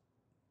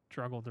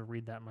struggle to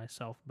read that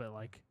myself, but,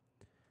 like,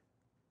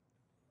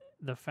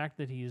 the fact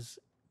that he's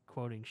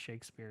quoting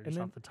Shakespeare And just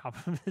then- off the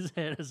top of his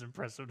head is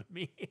impressive to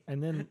me.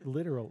 And then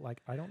literal,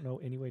 like, I don't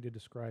know any way to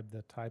describe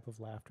the type of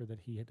laughter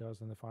that he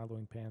does in the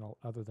following panel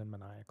other than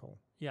maniacal.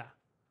 Yeah.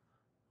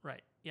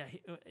 Right. Yeah.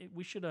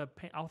 We should.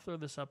 I'll throw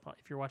this up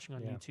if you're watching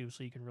on Yeah. YouTube,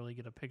 so you can really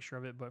get a picture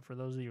of it. But for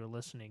those of you who are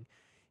listening,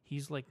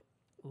 he's like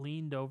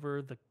leaned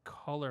over. The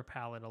color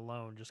palette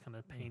alone just kind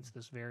of paints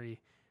this very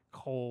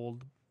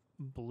cold,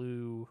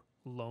 blue,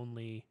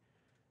 lonely,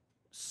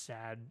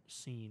 sad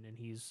scene, and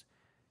he's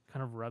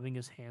kind of rubbing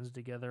his hands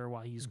together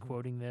while he's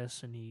quoting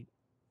this, and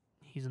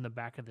he's in the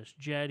back of this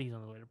jet. He's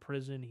on the way to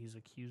prison. He's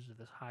accused of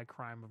this high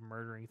crime of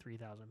murdering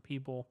 3,000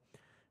 people,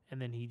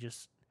 and then he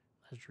just,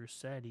 as Drew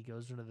said, he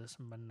goes into this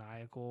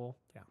maniacal,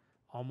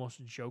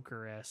 almost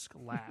Joker-esque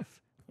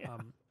laugh.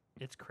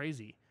 It's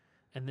crazy.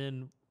 And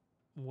then,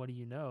 what do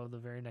you know? The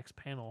very next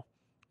panel,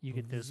 you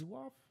get this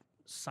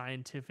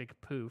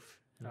scientific poof,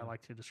 and I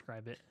like to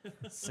describe it.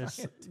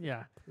 This,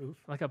 Poof.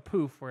 like a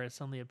poof where it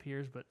suddenly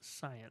appears, but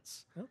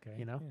science. Okay.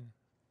 You know?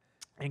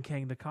 Yeah. And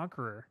Kang the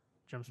Conqueror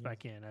jumps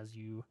back in as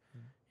you.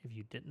 If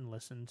you didn't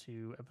listen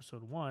to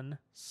episode 1,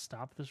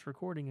 stop this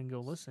recording and go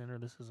listen, or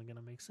this isn't going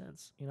to make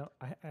sense. You know,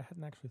 I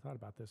hadn't actually thought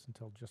about this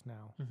until just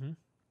now.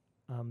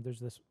 Mm-hmm. There's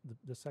this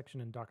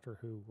section in Doctor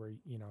Who where,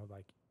 you know,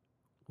 like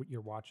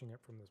you're watching it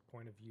from this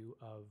point of view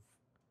of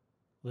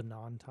the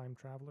non-time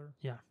traveler.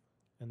 Yeah.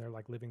 And they're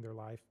like living their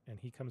life, and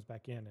he comes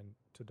back in, and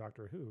to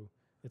Doctor Who,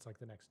 it's like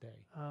the next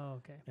day. Oh,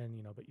 okay. And,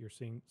 you know, but you're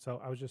seeing,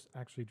 so I was just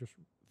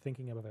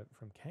thinking about it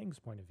from Kang's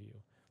point of view.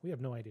 We have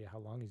no idea how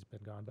long he's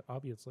been gone, but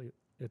obviously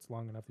it's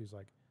long enough. He's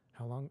like,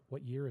 how long,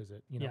 what year is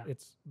it? You know,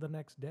 it's the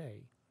next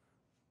day.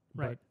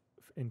 Right.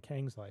 But in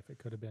Kang's life, it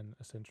could have been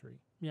a century.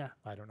 Yeah.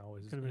 I don't know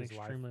his Could have been life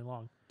extremely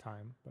long.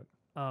 time, but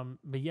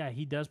But yeah,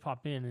 he does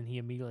pop in, and he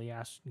immediately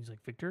asks, he's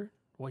like, Victor,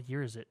 what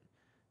year is it?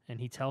 And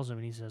he tells him,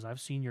 and he says,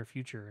 I've seen your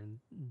future. And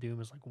Doom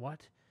is like,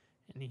 what?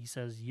 And he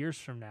says, years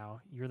from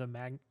now, you're the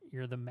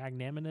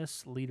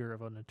magnanimous leader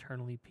of an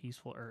eternally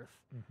peaceful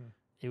Earth.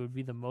 It would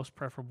be the most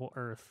preferable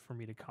Earth for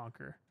me to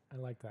conquer. I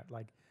like that.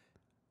 Like,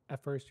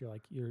 at first you're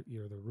like,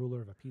 you're the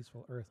ruler of a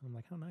peaceful Earth. And I'm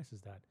like, how nice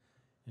is that?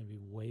 And it'd be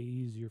way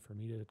easier for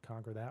me to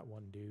conquer that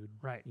one, dude.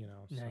 Right. You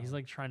know. Yeah, so. he's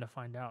like trying to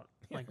find out,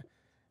 like,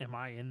 am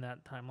I in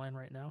that timeline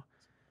right now?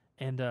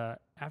 And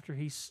after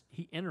he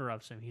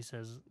interrupts him, he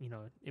says, you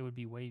know, it would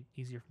be way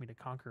easier for me to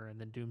conquer. And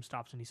then Doom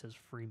stops and he says,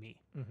 free me.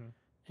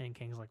 And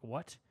Kang's like,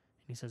 what?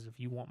 And he says, if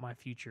you want my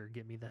future,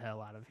 get me the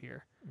hell out of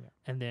here. Yeah.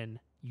 And then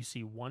you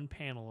see one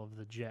panel of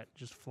the jet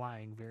just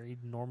flying very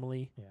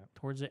normally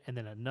towards it, and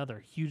then another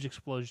huge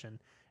explosion.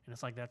 And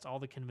it's like that's all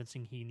the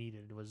convincing he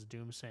needed was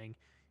Doom saying,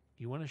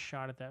 if you want a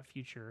shot at that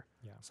future,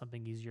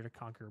 something easier to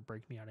conquer,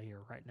 break me out of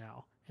here right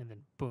now. And then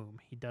boom,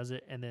 he does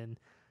it. And then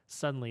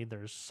suddenly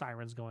there's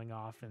sirens going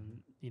off,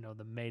 and you know,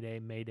 the Mayday,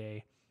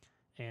 Mayday.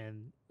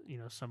 And, you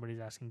know, somebody's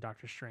asking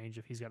Doctor Strange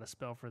if he's got a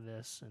spell for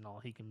this, and all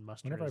he can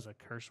muster is a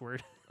curse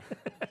word.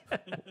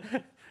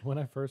 When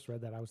I first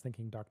read that, I was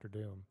thinking Doctor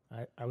Doom.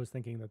 I was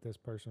thinking that this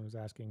person was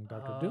asking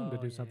Doctor Doom to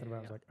do something, but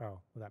I was like, oh,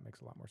 well, that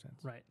makes a lot more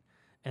sense. Right.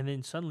 And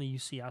then suddenly you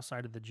see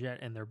outside of the jet,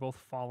 and they're both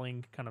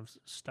falling, kind of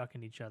stuck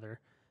in each other,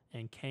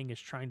 and Kang is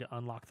trying to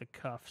unlock the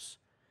cuffs,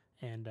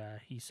 and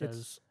he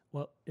says...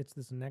 It's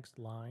this next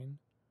line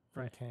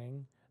from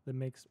Kang that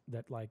makes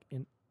that, like,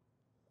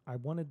 I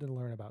wanted to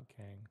learn about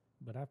Kang,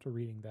 but after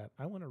reading that,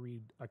 I want to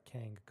read a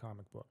Kang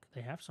comic book.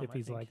 They have some, if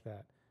he's like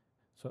that.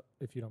 So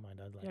if you don't mind,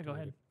 I'd like to go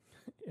read ahead.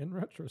 it. In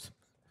retrospect,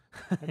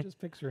 I'm just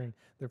picturing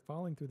they're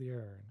falling through the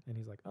air, and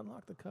he's like,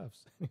 unlock the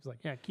cuffs. And he's like,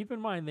 yeah, keep in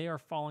mind they are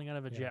falling out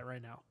of a jet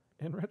right now.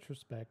 In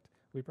retrospect,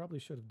 we probably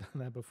should have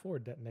done that before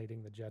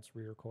detonating the jet's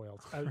rear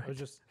coils. I was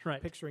just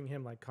picturing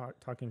him like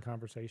talking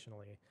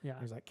conversationally. Yeah.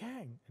 And he's like,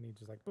 Kang. And he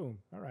just like, boom,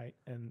 all right.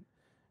 And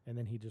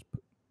then he just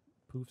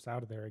poofs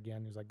out of there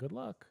again. He's like, good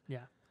luck.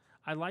 Yeah.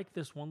 I like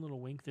this one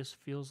little wink. This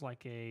feels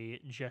like a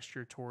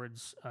gesture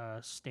towards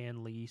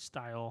Stan Lee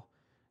style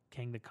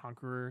Kang the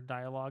Conqueror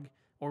dialogue,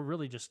 or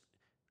really just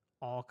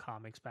all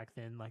comics back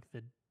then. Like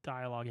the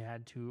dialogue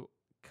had to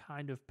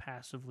kind of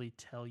passively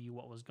tell you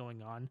what was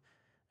going on.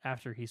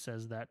 After he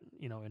says that,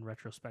 you know, in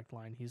retrospect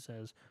line, he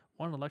says,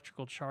 one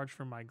electrical charge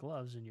from my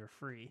gloves and you're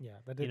free. Yeah,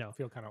 that did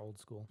feel kind of old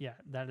school. Yeah,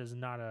 that is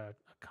not a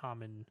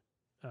common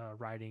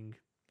writing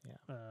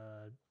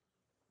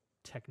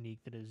technique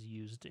that is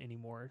used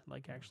anymore,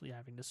 like actually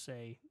having to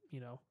say, you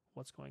know,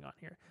 what's going on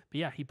here. But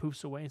yeah, he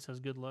poofs away and says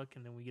good luck,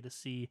 and then we get to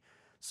see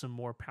some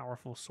more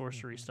powerful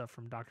sorcery stuff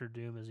from Doctor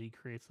Doom as he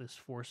creates this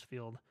force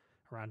field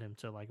around him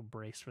to like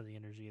brace for the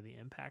energy of the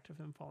impact of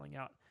him falling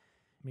out.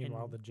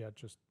 Meanwhile, the jet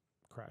just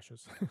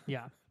crashes.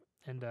 Yeah,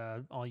 and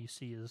all you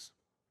see is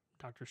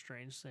Doctor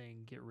Strange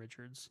saying, get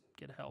Richards,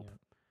 get help. Yeah.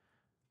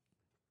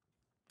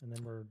 And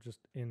then we're just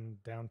in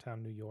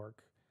downtown New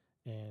York,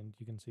 and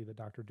you can see that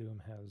Doctor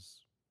Doom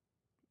has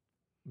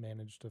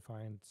managed to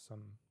find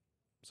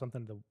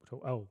something to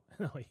oh,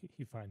 no,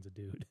 he finds a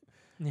dude.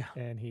 Yeah.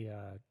 And he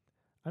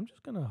I'm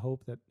just going to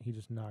hope that he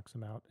just knocks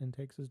him out and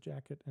takes his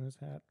jacket and his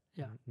hat.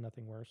 Yeah.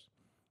 Nothing worse.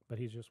 But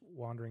he's just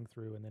wandering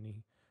through, and then he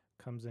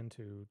comes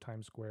into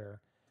Times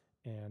Square,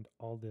 and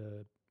all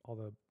the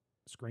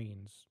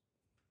screens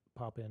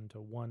pop into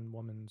one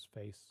woman's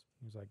face.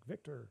 He's like,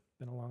 Victor,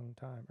 been a long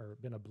time, or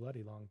been a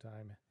bloody long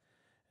time.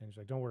 And she's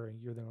like, don't worry,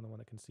 you're the only one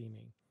that can see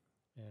me.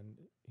 And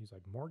he's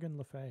like, Morgan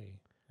Le Fay.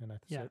 And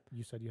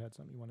you said you had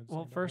something you wanted to say.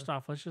 Well, about first her?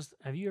 off,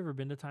 have you ever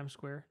been to Times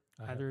Square?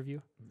 I Either of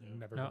you?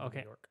 Never No, been to okay.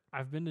 New York.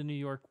 I've been to New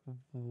York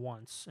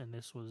once, and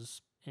this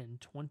was in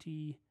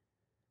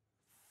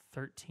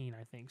 2013,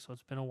 I think. So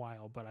it's been a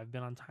while, but I've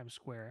been on Times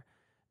Square.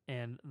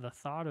 And the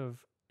thought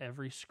of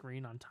every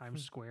screen on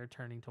Times Square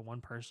turning to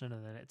one person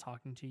and then it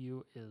talking to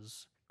you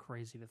is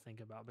crazy to think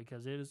about,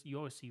 because you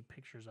always see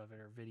pictures of it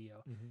or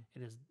video.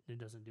 Mm-hmm. It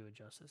doesn't do it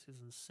justice.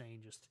 It's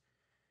insane.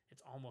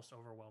 It's almost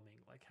overwhelming,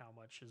 like how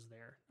much is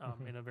there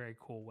in a very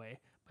cool way.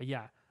 But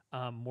yeah,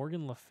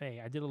 Morgan Le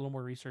Fay, I did a little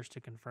more research to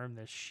confirm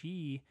this.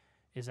 She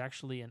is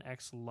actually an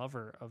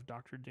ex-lover of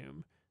Doctor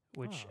Doom,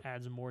 which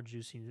adds more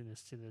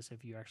juiciness to this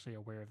if you're actually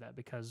aware of that,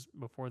 because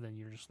before then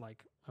you're just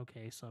like,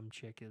 okay, some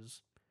chick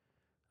is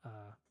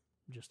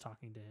just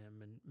talking to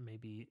him, and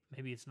maybe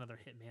it's another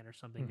hitman or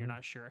something. You're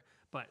not sure.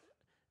 But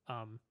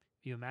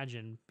you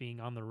imagine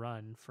being on the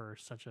run for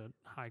such a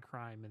high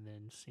crime and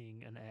then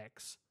seeing an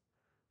ex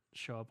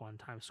show up on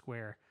Times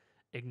Square,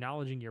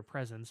 acknowledging your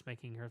presence,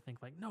 making her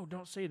think like, no,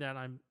 don't say that.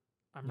 I'm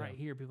right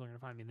here. People are going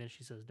to find me. And then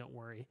she says, don't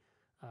worry.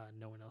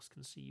 No one else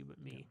can see you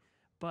but me. Yeah.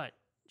 But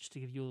just to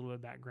give you a little bit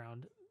of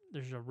background,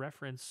 there's a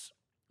reference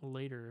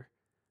later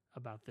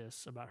about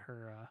this, about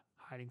her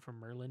hiding from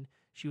Merlin.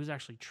 She was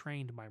actually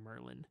trained by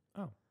Merlin.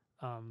 Oh.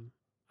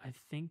 I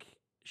think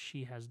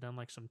she has done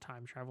like some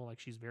time travel,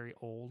 like she's very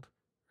old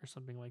or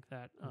something like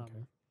that.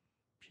 Okay.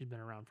 She's been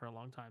around for a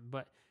long time,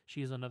 but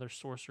she is another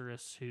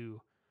sorceress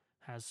who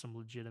has some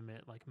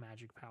legitimate like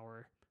magic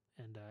power,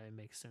 and it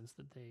makes sense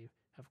that they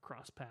have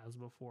crossed paths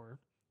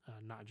before,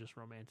 not just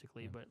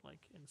romantically, but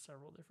like in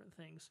several different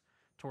things.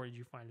 Tori, did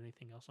you find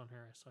anything else on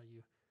her? I saw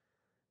you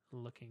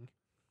looking.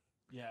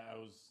 Yeah, I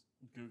was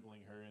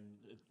Googling her, and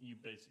you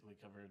basically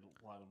covered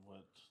a lot of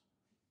what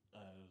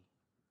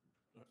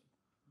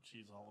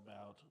she's all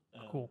about.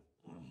 Cool.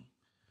 I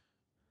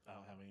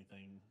don't have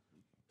anything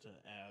to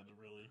add,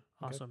 really.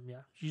 Awesome.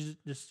 Yeah, she's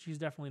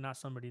definitely not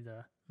somebody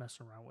to mess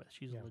around with.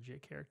 She's a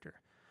legit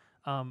character.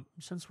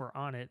 Since we're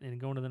on it and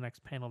going to the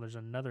next panel, there's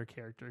another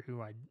character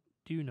who I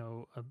do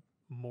know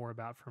more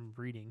about from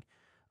reading.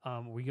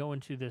 We go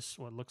into this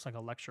what looks like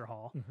a lecture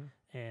hall,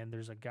 and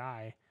there's a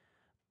guy,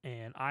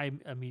 and I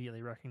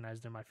immediately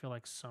recognized him. I feel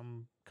like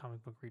some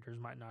comic book readers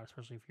might not,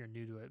 especially if you're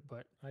new to it.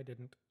 But I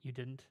didn't. You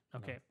didn't?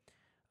 Okay.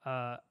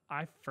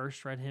 I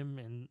first read him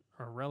in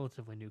a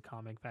relatively new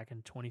comic back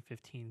in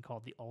 2015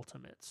 called The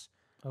Ultimates.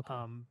 Okay.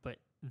 But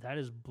that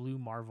is Blue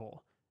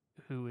Marvel,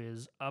 who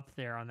is up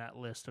there on that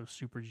list of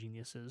super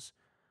geniuses.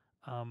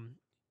 I'm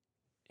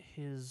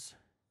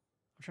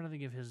trying to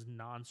think of his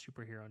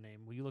non-superhero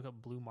name. Will you look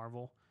up Blue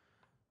Marvel?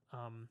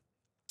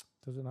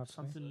 Does it not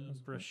something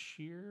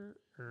Brashear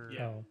or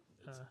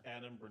it's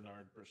Adam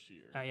Bernard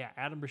Brashear. Yeah,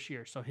 Adam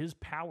Brashear. So his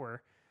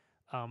power,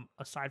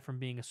 aside from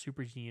being a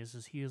super genius,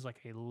 is he is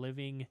like a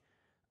living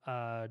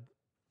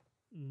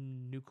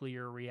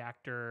nuclear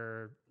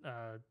reactor.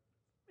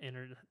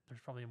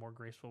 There's probably a more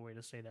graceful way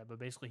to say that, but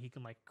basically he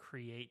can like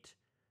create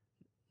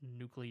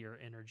nuclear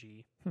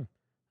energy. Do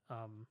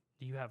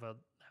you have a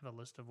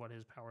list of what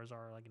his powers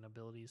are, like, and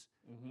abilities?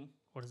 Mm-hmm.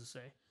 What does it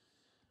say?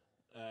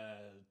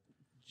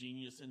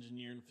 Genius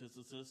engineer and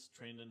physicist,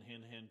 trained in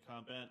hand-to-hand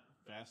combat,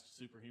 vast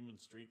superhuman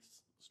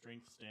strength,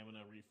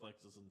 stamina,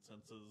 reflexes, and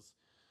senses,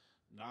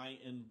 nigh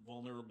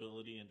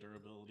invulnerability and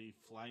durability,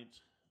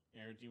 flight,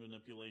 energy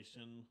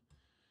manipulation,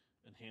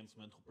 enhanced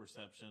mental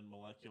perception,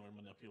 molecular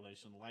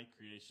manipulation, light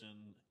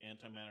creation,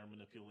 antimatter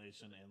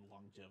manipulation, and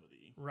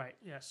longevity. Right.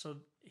 Yeah.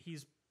 So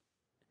he's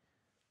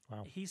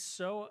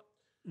so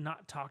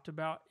not talked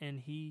about, and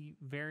he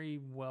very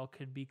well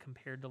could be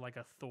compared to like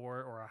a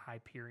Thor or a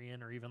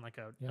Hyperion or even like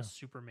a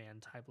Superman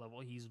type level.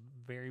 He's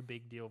very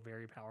big deal,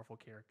 very powerful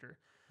character.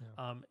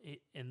 Yeah.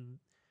 And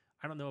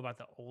I don't know about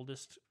the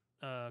oldest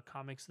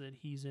comics that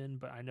he's in,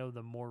 but I know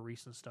the more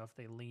recent stuff,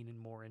 they lean in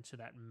more into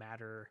that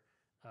matter,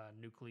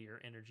 nuclear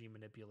energy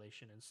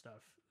manipulation and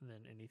stuff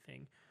than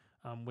anything,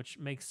 which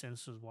makes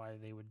sense as why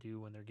they would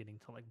do when they're getting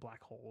to like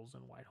black holes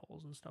and white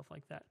holes and stuff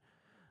like that.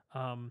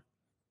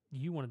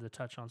 You wanted to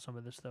touch on some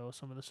of this, though,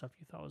 some of the stuff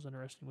you thought was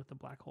interesting with the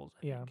black holes.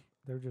 I think.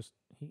 They're just,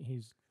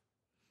 he's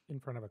in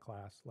front of a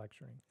class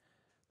lecturing.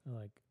 They're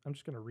like, I'm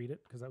just going to read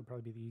it because that would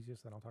probably be the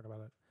easiest, then I'll talk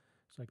about it.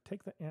 It's like,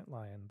 take the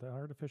antlion, the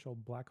artificial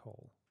black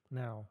hole.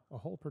 Now, a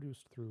hole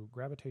produced through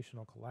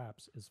gravitational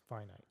collapse is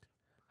finite.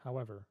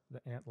 However,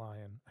 the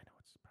antlion, I know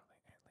it's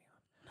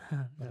probably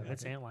antlion. No,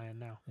 it's antlion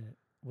now. It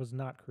was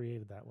not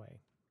created that way.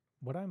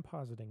 What I'm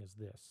positing is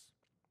this.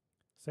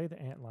 Say the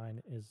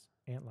antlion is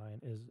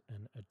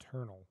an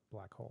eternal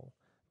black hole,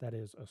 that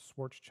is a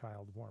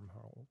Schwarzschild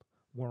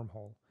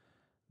wormhole.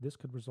 This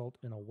could result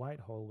in a white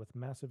hole with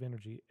massive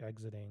energy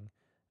exiting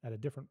at a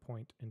different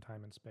point in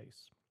time and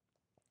space.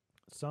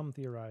 Some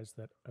theorize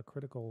that a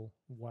critical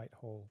white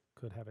hole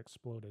could have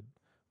exploded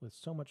with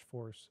so much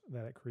force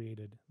that it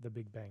created the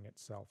Big Bang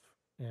itself.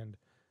 And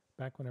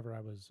back whenever I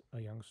was a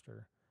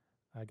youngster,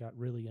 I got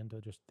really into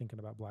just thinking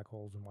about black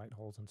holes and white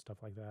holes and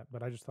stuff like that.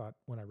 But I just thought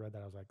when I read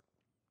that, I was like,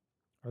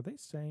 are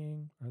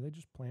they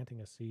just planting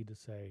a seed to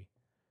say,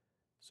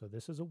 so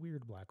this is a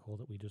weird black hole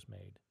that we just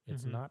made.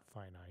 It's Mhm. not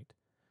finite.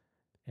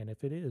 And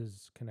if it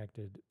is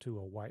connected to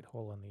a white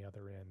hole on the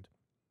other end,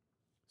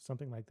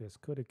 something like this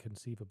could have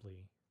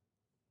conceivably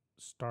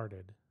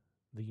started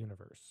the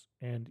universe.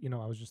 And,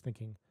 I was just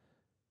thinking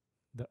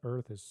the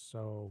Earth is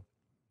so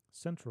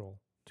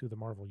central to the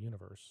Marvel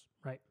universe.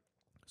 Right.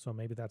 So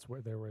maybe that's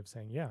where their way of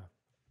saying, yeah,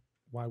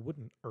 why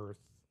wouldn't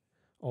Earth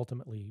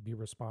ultimately be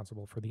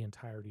responsible for the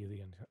entirety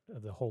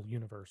of the whole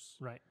universe?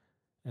 Right.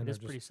 And It they're is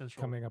pretty just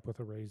central. coming up with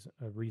a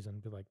reason,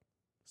 be like,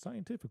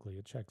 scientifically,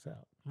 it checks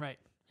out. Right.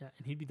 Yeah.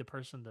 And he'd be the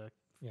person to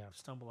Yeah.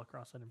 stumble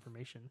across that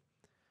information.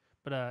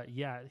 But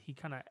yeah, he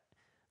kind of,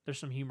 there's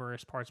some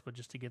humorous parts, but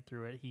just to get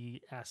through it,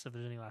 he asks if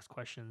there's any last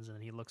questions, and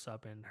then he looks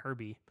up, and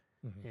Herbie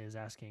Mhm. is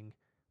asking,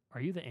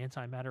 "Are you the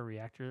antimatter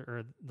reactor,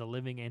 or the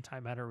living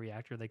antimatter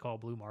reactor they call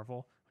Blue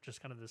Marvel?" Which is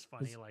kind of this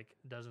funny, like,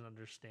 doesn't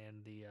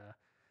understand the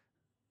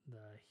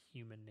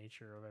human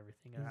nature of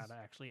everything and how to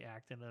actually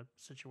act in a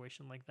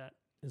situation like that.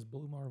 Is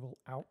Blue Marvel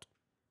out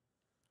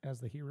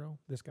as the hero,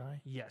 this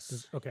guy?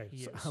 Yes. Okay,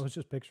 he so is. I was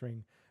just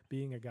picturing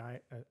being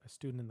a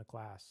student in the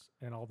class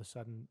and all of a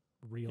sudden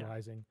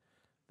realizing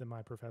that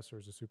my professor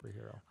is a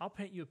superhero. I'll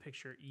paint you a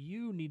picture.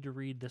 You need to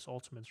read this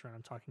Ultimates run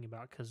I'm talking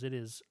about, because it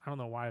is, I don't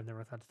know why I've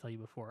never thought to tell you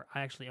before.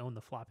 I actually own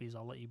the floppies.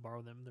 I'll let you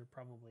borrow them. They're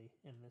probably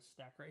in this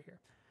stack right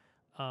here.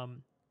 I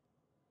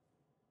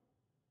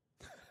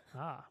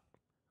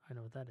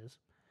know what that is.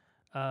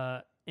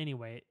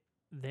 Anyway,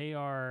 they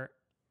are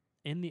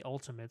in the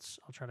Ultimates.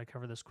 I'll try to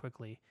cover this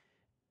quickly.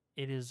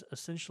 It is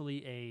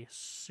essentially a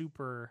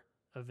super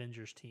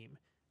Avengers team.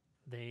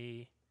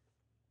 They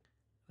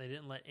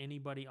didn't let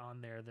anybody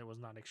on there that was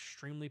not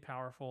extremely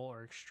powerful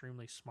or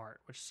extremely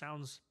smart, which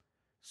sounds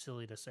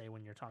silly to say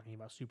when you're talking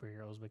about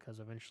superheroes, because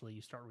eventually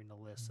you start reading the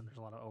list and there's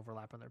a lot of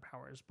overlap in their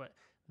powers. But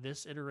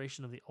this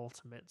iteration of the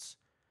Ultimates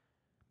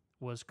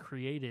was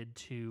created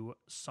to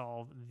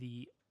solve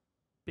the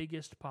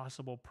biggest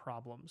possible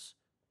problems.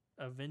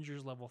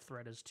 Avengers level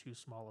threat is too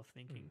small of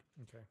thinking.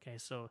 Okay. Okay,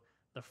 so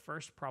the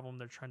first problem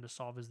they're trying to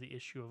solve is the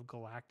issue of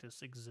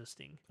Galactus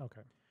existing.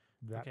 Okay.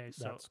 Okay,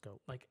 so that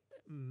scope. like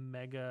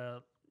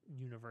mega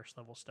universe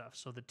level stuff.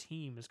 So the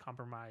team is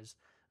comprised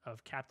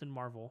of Captain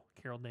Marvel,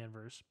 Carol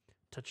Danvers,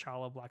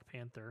 T'Challa, Black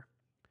Panther.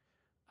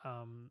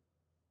 Her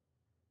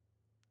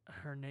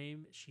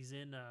name, she's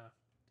in.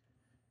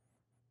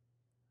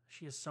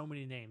 She has so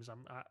many names.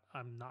 I'm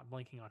not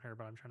blanking on her,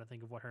 but I'm trying to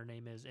think of what her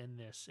name is in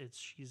this.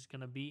 She's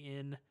gonna be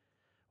in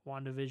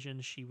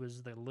WandaVision. She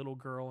was the little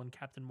girl in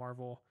Captain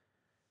Marvel.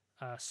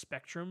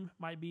 Spectrum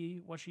might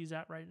be what she's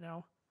at right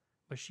now,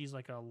 but she's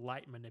like a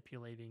light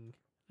manipulating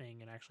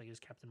thing and actually is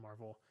Captain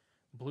Marvel.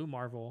 Blue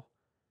Marvel,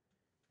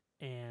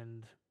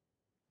 and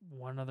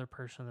one other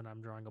person that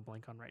I'm drawing a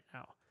blank on right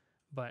now.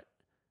 But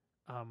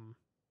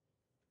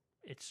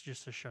it's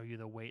just to show you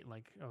the weight,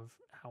 like, of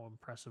how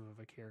impressive of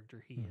a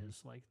character he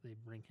is. Like, they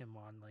bring him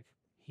on, like,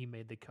 he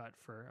made the cut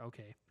for,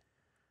 okay,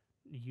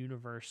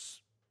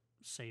 universe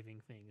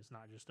saving things,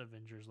 not just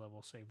Avengers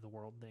level save the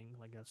world thing.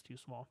 Like, that's too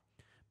small.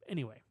 But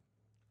anyway,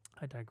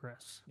 I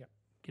digress. Yep.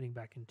 Getting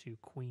back into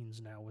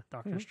Queens now with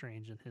Doctor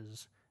Strange and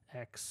his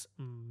ex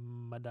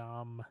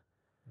Madame,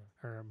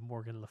 or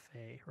Morgan Le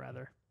Fay,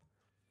 rather.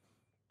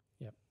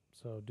 Yep.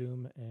 So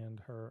Doom and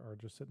her are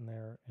just sitting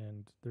there,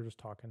 and they're just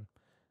talking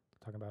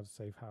about a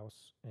safe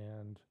house.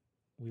 And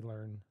we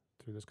learn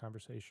through this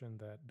conversation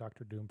that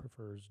Dr. Doom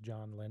prefers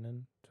John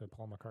Lennon to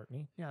Paul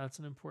McCartney. Yeah, that's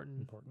an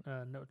important.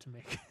 Note to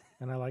make.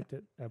 And I liked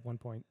it. At one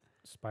point,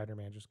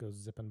 Spider-Man just goes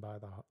zipping by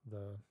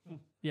the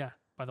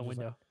by the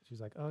window.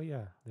 She's like, oh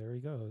yeah, there he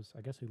goes.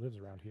 I guess he lives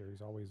around here.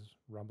 He's always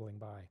rumbling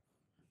by.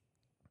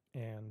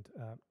 And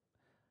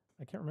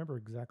I can't remember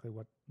exactly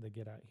what they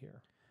get at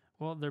here.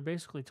 Well, they're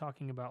basically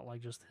talking about,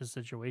 like, just his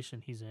situation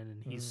he's in,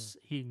 and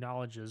he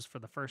acknowledges for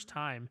the first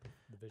time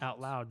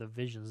out loud the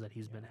visions that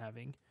he's been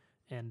having,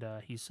 and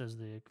he says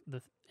the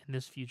in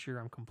this future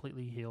I'm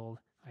completely healed.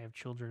 I have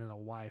children and a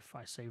wife.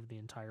 I saved the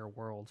entire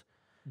world,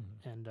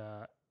 and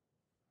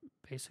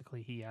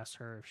basically he asks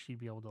her if she'd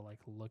be able to, like,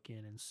 look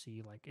in and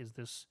see, like, is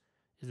this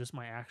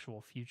my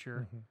actual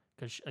future?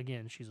 Because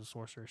again, she's a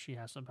sorcerer. She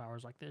has some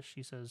powers like this.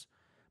 She says,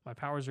 my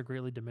powers are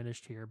greatly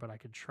diminished here, but I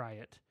could try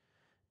it.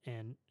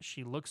 And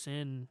she looks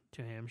in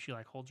to him. She,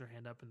 like, holds her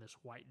hand up, and this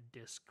white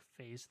disc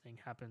phase thing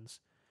happens.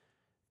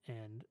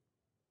 And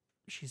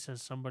she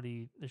says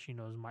somebody that she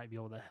knows might be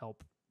able to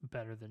help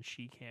better than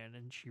she can.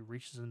 And she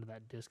reaches into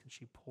that disc and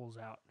she pulls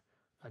out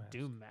a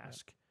Doom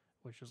mask,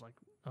 which is like,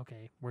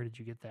 okay, where did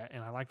you get that?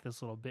 And I like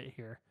this little bit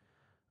here.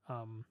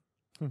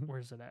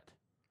 Where's it at?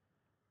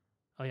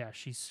 Oh yeah,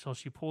 she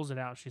pulls it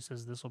out. She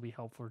says, "This will be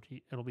helpful.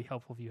 It'll be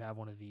helpful if you have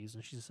one of these."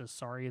 And she says,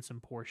 "Sorry, it's in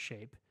poor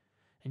shape."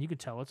 And you can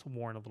tell it's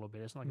worn a little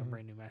bit. It's not like a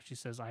brand new mask. She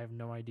says, I have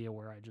no idea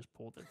where I just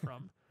pulled it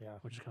from.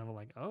 Which is kind of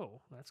like,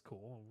 oh, that's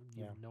cool.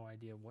 You have no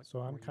idea what.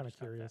 So I'm kind of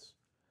curious.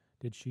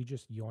 Did she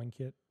just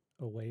yoink it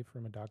away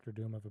from a Doctor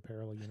Doom of a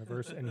parallel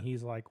universe, and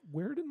he's like,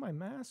 "Where did my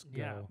mask go?"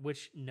 Yeah,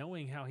 which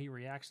knowing how he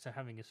reacts to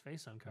having his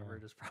face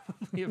uncovered is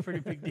probably a pretty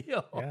big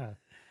deal. Yeah.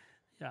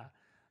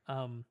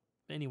 Yeah.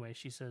 Anyway,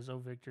 she says, "Oh,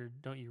 Victor,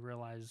 don't you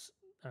realize?"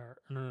 Or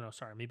no,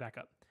 sorry, let me back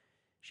up.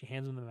 She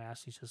hands him the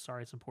mask. He says,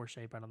 "Sorry, it's in poor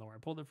shape. I don't know where I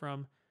pulled it from."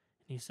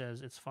 And he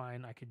says, "It's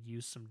fine. I could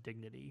use some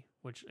dignity,"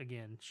 which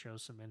again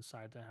shows some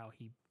insight to how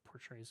he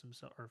portrays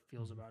himself or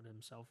feels about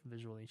himself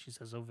visually. And she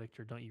says, "Oh,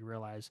 Victor, don't you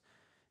realize?"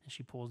 And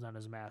she pulls down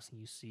his mask,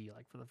 and you see,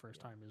 like for the first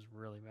time, his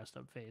really messed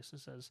up face. It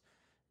says,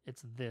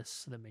 "It's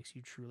this that makes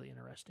you truly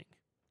interesting."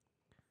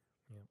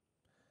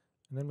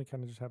 And then we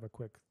kind of just have a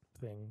quick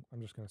thing.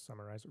 I'm just going to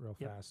summarize it real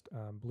fast.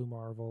 Blue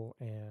Marvel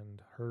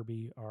and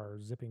Herbie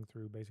are zipping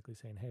through, basically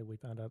saying, "Hey, we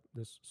found out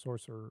this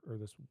sorcerer or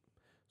this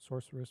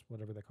sorceress,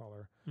 whatever they call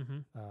her,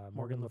 Mm-hmm.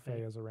 Morgan Le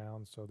Fay is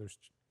around, so there's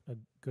a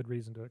good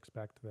reason to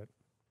expect that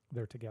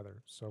they're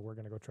together. So we're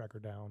going to go track her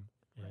down,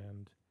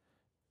 and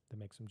they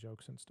make some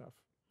jokes and stuff."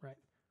 Right.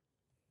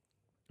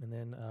 And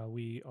then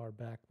we are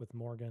back with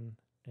Morgan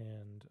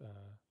and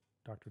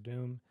Dr.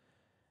 Doom,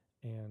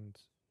 and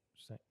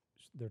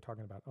they're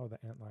talking about, the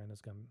antlion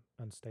has gone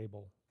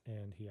unstable,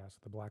 and he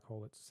asked the black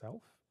hole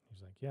itself.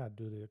 He's like, "Yeah,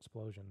 due to the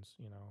explosions,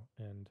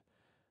 And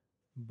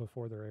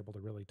before they're able to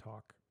really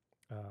talk,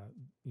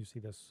 you see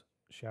this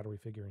shadowy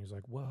figure, and he's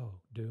like, "Whoa,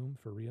 Doom,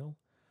 for real?"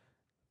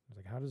 He's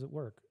like, "How does it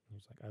work?" And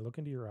he's like, "I look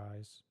into your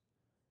eyes,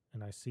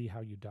 and I see how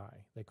you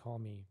die. They call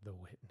me the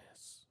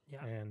Witness."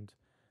 Yeah. And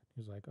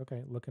he's like,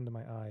 "Okay, look into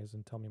my eyes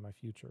and tell me my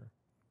future.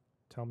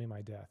 Tell me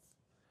my death."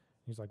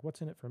 He's like,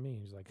 "What's in it for me?"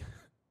 He's like,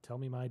 "Tell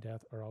me my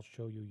death, or I'll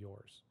show you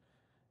yours."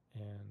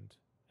 And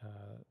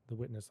the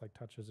Witness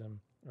touches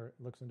him or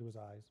looks into his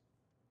eyes.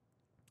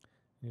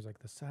 And he's like,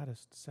 "The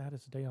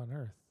saddest day on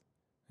earth.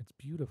 It's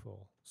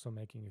beautiful." So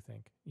making you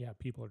think, yeah,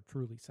 people are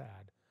truly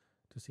sad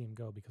to see him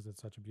go because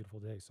it's such a beautiful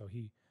day. So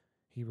he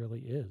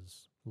really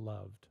is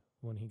loved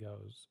when he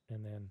goes.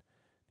 And then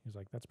he's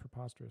like, "That's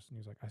preposterous." And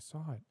he's like, "I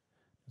saw it."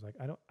 He's like,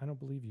 I don't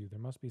believe you. There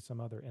must be some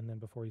other." And then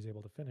before he's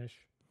able to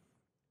finish,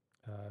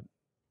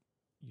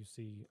 you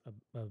see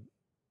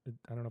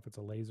I don't know if it's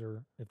a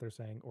laser, if they're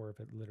saying, or if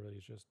it literally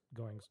is just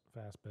going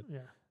fast, but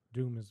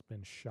Doom has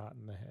been shot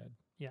in the head.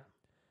 Yeah.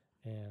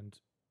 And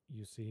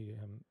you see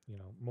him,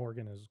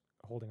 Morgan is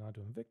holding on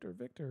to him,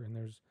 Victor,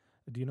 and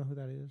do you know who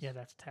that is? Yeah,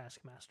 that's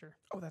Taskmaster.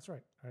 Oh, that's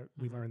right.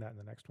 We learned that in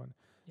the next one.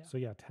 Yeah. So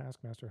yeah,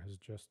 Taskmaster has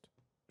just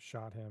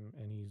shot him,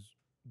 and he's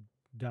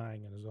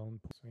dying in his own.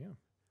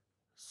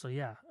 So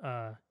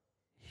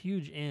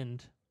Huge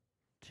end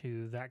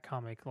to that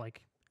comic.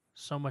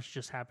 So much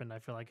just happened. I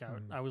feel like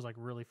I was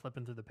really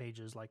flipping through the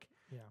pages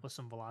with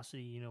some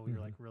velocity.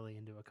 You're really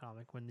into a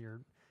comic when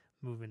you're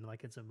moving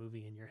like it's a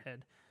movie in your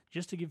head.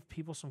 Just to give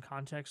people some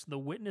context, the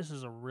Witness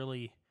is a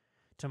really,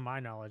 to my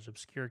knowledge,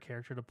 obscure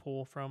character to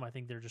pull from. I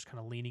think they're just kind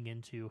of leaning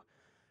into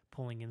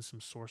pulling in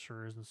some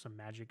sorcerers and some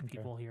magic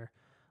people here.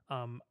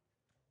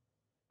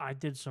 I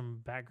did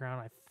some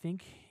background. I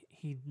think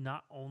he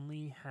not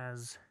only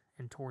has,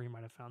 and Tori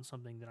might have found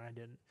something that I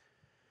didn't,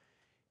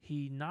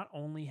 he not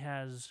only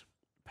has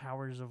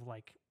powers of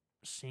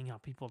seeing how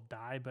people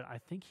die, but I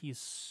think he's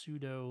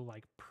pseudo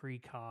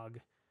precog.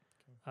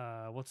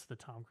 What's the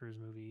Tom Cruise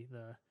movie?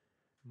 The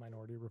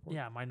Minority Report.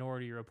 Yeah,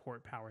 Minority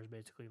Report powers,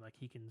 basically.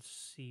 He can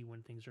see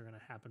when things are going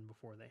to happen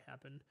before they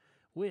happen,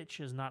 which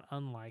is not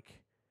unlike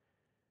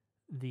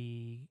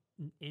the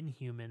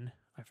Inhuman.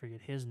 I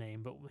forget his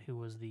name, but who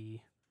was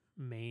the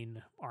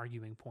main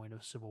arguing point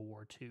of Civil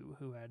War II,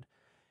 who had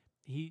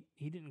he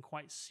didn't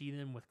quite see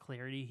them with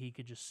clarity. He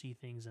could just see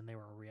things, and they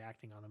were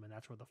reacting on them, and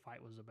that's what the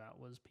fight was about,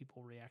 was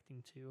people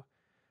reacting to,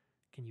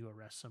 can you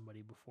arrest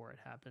somebody before it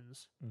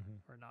happens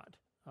or not?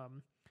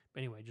 But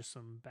anyway, just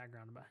some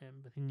background about him.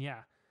 But then,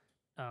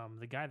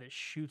 the guy that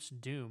shoots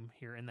Doom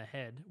here in the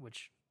head,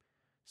 which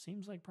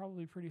seems like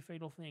probably a pretty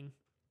fatal thing.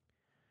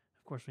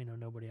 Of course, we know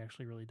nobody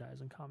actually really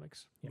dies in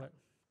comics. Yeah.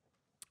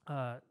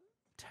 But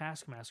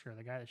Taskmaster,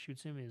 the guy that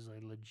shoots him, is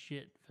a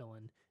legit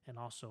villain and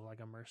also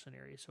a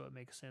mercenary. So it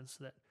makes sense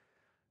that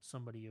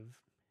somebody of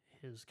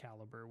his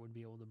caliber would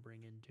be able to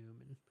bring in Doom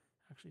and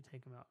actually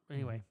take him out. But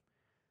anyway,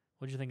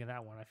 what did you think of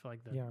that one? I feel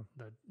like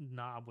the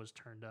knob was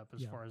turned up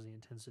as far as the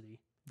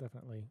intensity.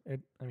 Definitely.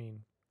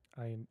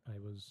 I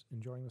was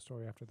enjoying the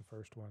story after the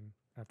first one.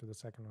 After the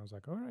second one, I was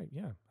like, all right,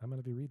 yeah, I'm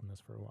going to be reading this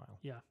for a while.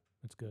 Yeah.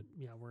 It's good.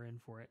 Yeah, we're in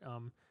for it.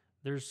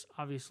 There's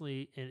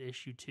obviously in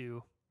issue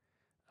 2,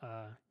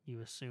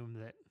 you assume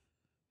that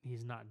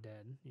he's not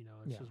dead.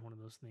 It's just one of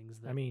those things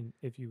that... I mean,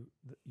 if you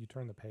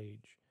turn the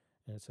page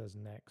and it says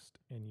next,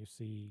 and you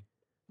see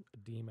a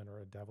demon or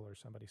a devil or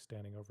somebody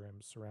standing over him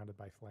surrounded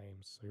by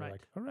flames. So you're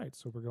like, all right,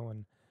 so we're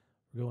going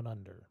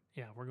under.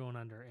 Yeah, we're going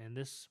under. And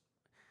this,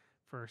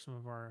 for some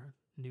of our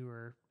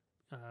newer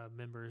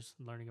members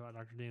learning about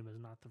Dr. Doom, is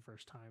not the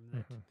first time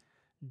that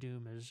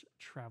Doom has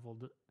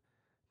traveled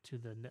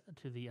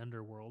to the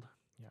underworld.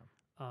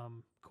 Yeah.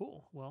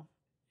 Cool. Well,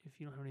 if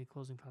you don't have any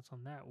closing thoughts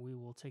on that, we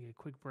will take a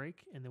quick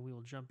break, and then we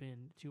will jump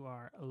into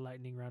our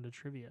lightning round of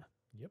trivia.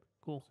 Yep.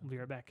 Cool. We'll be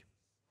right back.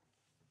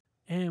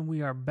 And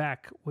we are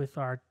back with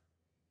our...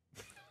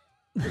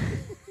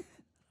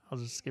 I'll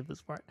just skip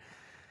this part.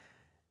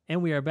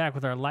 And we are back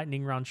with our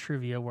lightning round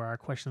trivia, where our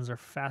questions are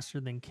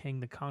faster than King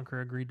the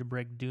Conqueror agreed to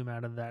break Doom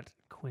out of that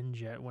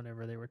Quinjet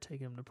whenever they were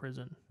taking him to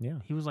prison. Yeah.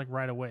 He was like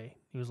right away.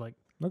 He was like,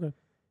 Okay.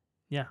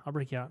 "Yeah, I'll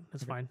break you out.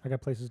 That's fine." I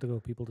got places to go,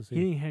 people to see.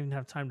 He didn't even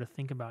have time to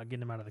think about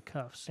getting him out of the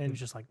cuffs. He And was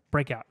just like,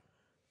 "Break out,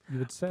 You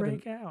had said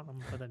break out." I'm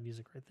gonna put that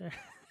music right there.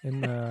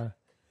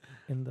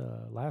 in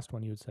the last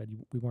one, you had said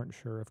we weren't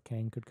sure if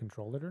Kang could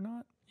control it or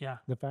not. Yeah,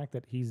 The fact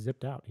that he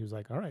zipped out, he was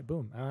like, "All right,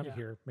 boom, I'm out Yeah. of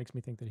here," makes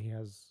me think that he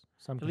has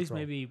some at least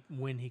control, maybe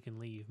when he can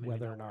leave, maybe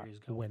whether not or where not he's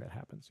going. when it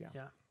happens. Yeah.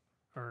 Yeah.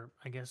 Or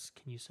I guess,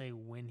 can you say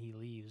when he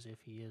leaves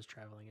if he is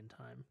traveling in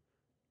time?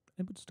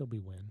 It would still be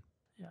when.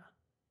 Yeah.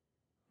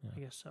 Yeah. I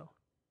guess so.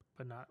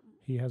 But not,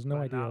 He has no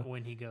but idea. not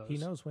when he goes. He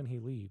knows when he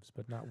leaves,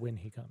 but not when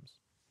he comes.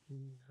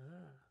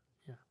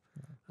 Yeah.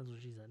 That's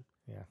what she said.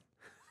 Yeah.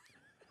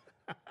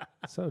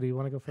 So, do you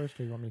want to go first,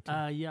 or you want me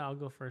to? Yeah, I'll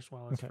go first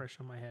while it's Okay. fresh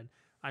on my head.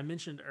 I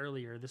mentioned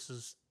earlier, this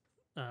is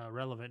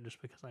relevant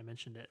just because I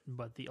mentioned it,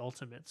 but the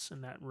Ultimates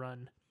in that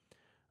run.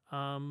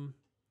 Well,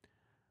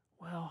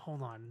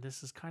 hold on.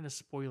 This is kind of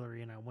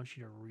spoilery, and I want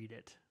you to read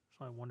it.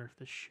 So I wonder if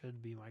this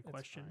should be my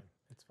question.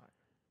 It's fine.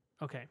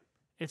 Okay.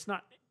 It's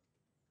not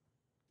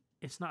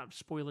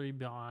spoilery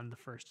beyond the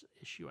first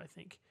issue, I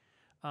think.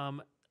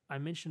 I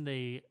mentioned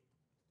a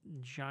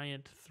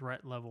giant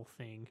threat level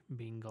thing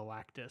being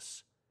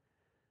Galactus.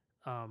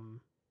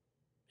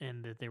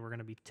 And that they were going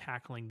to be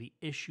tackling the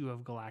issue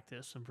of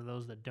Galactus. And for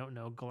those that don't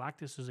know,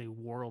 Galactus is a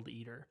world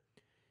eater.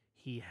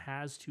 He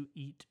has to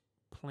eat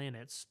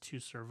planets to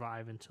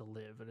survive and to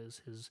live. It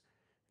is his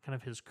kind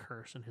of his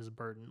curse and his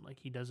burden. Like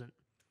he doesn't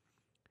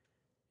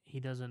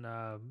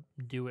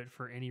do it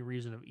for any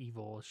reason of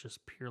evil. It's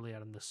just purely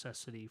out of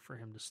necessity for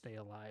him to stay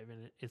alive.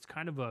 And it's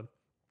kind of a,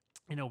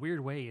 in a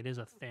weird way, it is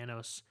a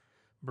Thanos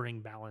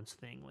bring balance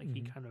thing. Like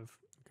he kind of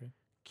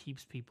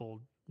keeps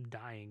people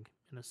dying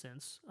in a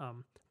sense.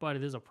 But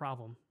it is a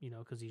problem,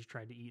 because he's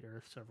tried to eat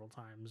Earth several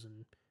times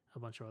and a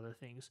bunch of other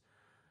things.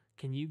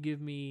 Can you give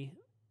me,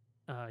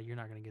 you're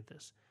not going to get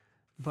this,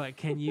 but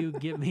can you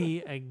give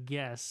me a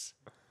guess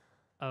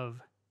of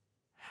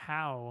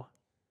how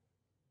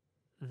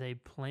they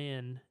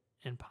plan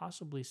and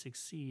possibly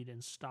succeed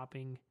in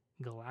stopping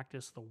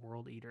Galactus the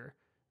World Eater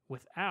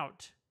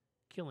without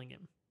killing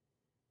him?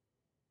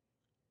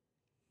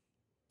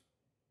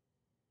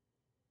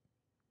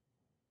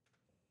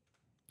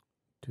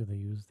 Do they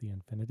use the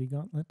Infinity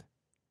Gauntlet?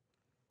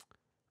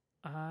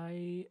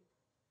 I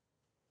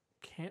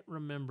can't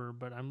remember,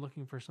 but I'm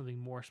looking for something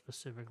more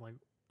specific. Like,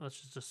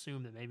 let's just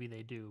assume that maybe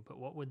they do, but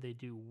what would they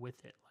do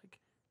with it? Like,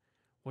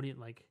 what do you,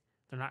 like,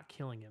 they're not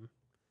killing him.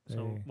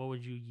 So what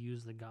would you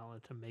use the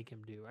gauntlet to make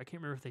him do? I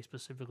can't remember if they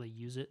specifically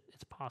use it.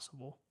 It's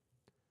possible.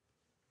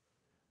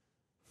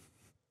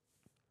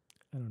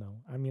 I don't know.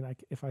 I mean,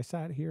 if I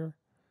sat here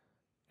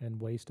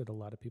and wasted a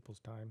lot of people's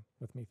time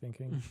with me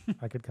thinking,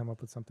 I could come up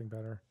with something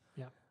better.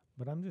 Yeah.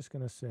 But I'm just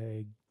going to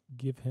say,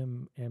 give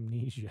him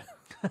amnesia.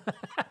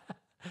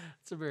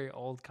 It's a very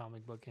old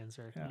comic book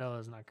answer. Yeah. No,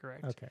 that's not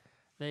correct. Okay.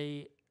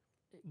 They,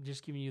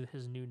 just giving you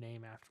his new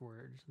name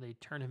afterwards, they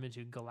turn him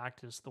into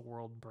Galactus the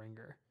World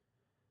Bringer.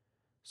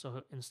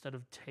 So instead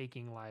of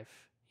taking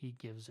life, he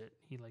gives it.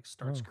 He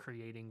starts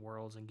creating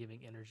worlds and giving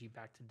energy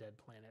back to dead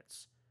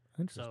planets.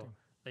 Interesting. So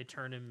they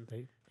turn him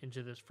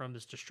into from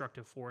this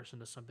destructive force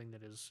into something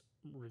that is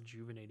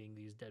rejuvenating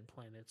these dead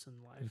planets and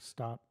They life.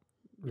 stop,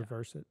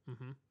 reverse it.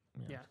 Mm-hmm.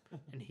 Yeah.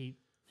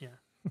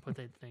 And put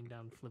that thing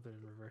down, flip it,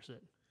 and reverse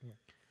it. Yeah.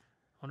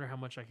 I wonder how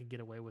much I could get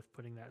away with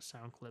putting that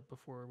sound clip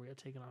before we got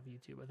taken off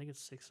YouTube. I think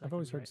it's 6 seconds. I've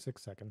always heard right?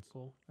 6 seconds.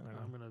 Cool. I don't know.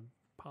 I'm gonna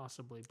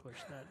possibly push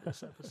that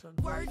this episode.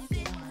 Worth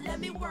it, let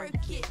me work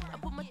it. I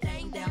put my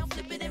thing down,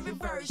 flip it and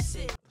reverse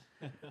it.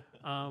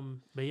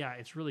 But yeah,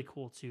 it's really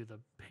cool too, the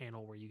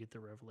panel where you get the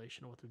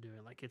revelation of what they're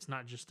doing. Like it's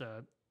not just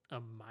a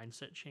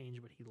mindset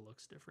change, but he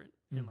looks different.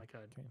 And like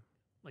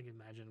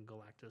imagine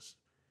Galactus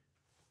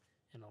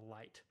in a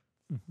light.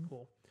 Mm-hmm.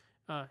 Cool.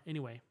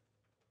 Anyway,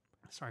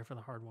 sorry for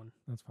the hard one.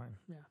 That's fine.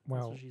 Yeah,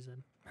 Well- that's what she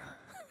said.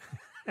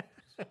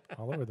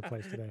 All over the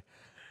place today.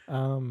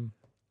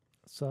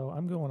 So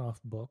I'm going off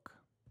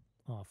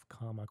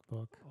comic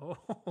book.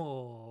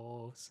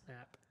 Oh,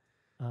 snap.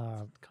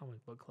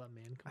 Comic book club,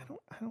 man. Come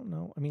I don't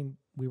know. I mean,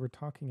 we were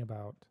talking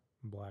about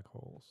black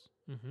holes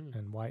on. Mm-hmm.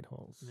 and white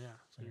holes. Yeah,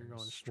 so you're and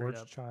going straight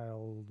up.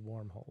 Schwarzschild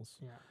wormholes.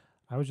 Yeah.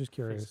 I was just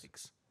curious.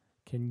 Physics.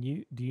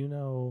 Do you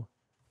know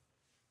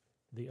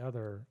the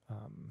other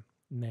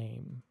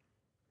name,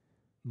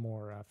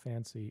 more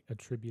fancy,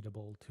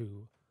 attributable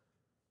to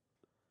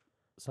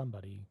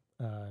somebody,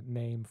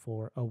 name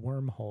for a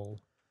wormhole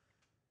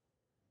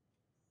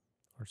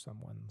or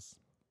someone's?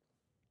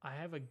 I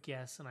have a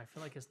guess, and I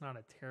feel like it's not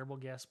a terrible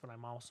guess, but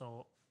I'm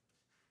also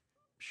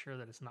sure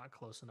that it's not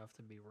close enough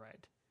to be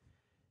right.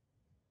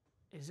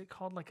 Is it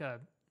called like a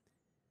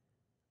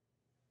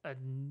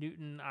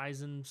Newton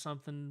Eisen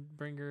something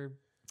bringer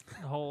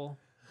hole?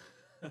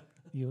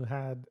 You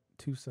had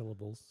 2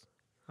 syllables.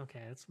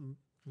 Okay, it's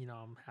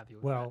I'm happy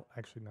with Well,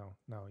 actually, no.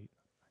 that.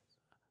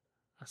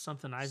 A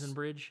something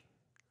Eisenbridge?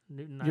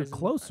 Newton You're Eisen-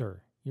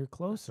 closer. You're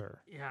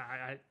closer.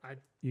 Yeah, I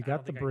You I got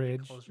don't the think I can get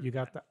bridge. closer You to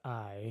got that. the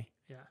I.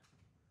 Yeah.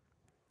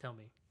 Tell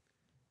me.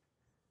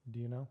 Do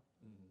you know?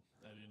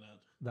 I do not.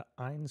 The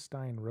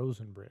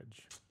Einstein-Rosen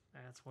bridge.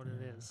 That's what it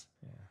is.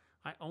 Yeah.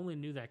 I only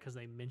knew that because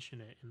they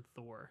mention it in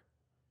Thor.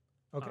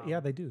 Okay. Yeah,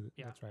 Um, they do.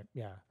 yeah. That's right.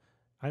 Yeah.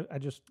 I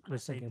just I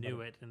was say thinking knew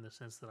about it in the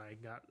sense that I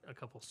got a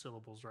couple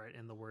syllables right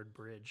in the word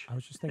bridge. I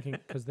was just thinking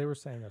because they were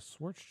saying a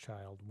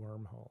Schwarzschild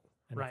wormhole,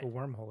 and Right. if a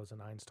wormhole is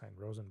an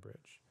Einstein-Rosen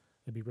bridge,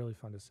 it'd be really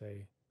fun to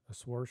say a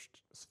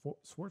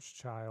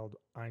Schwarzschild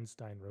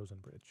Einstein-Rosen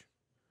bridge.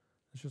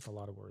 It's just a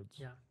lot of words.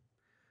 Yeah.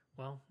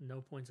 Well,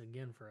 no points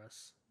again for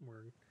us.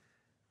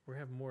 We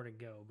have more to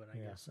go, but I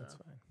Yeah, guess that's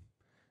fine.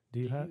 Do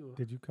you have? you-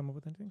 Did you come up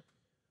with anything?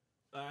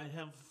 I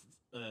have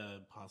a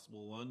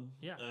possible one.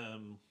 Yeah.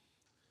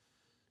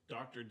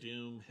 Doctor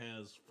Doom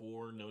has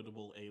 4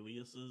 notable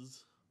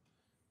aliases.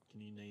 Can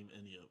you name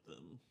any of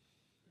them?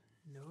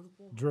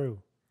 notable.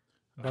 Drew,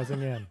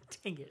 buzzing in.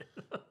 Dang it!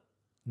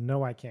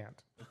 No, I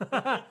can't.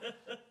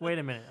 Wait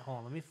a minute. Hold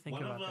on. Let me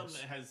think One about of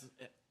them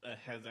this.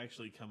 has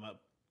actually come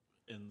up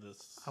in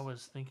this I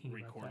was thinking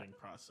about recording that.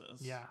 process.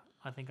 Yeah,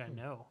 I think I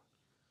know,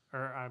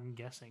 or I'm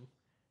guessing.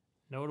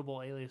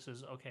 Notable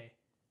aliases. Okay.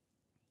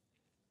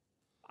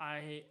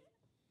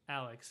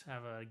 Alex,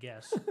 have a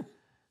guess.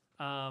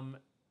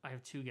 I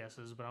have 2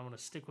 guesses, but I'm going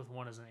to stick with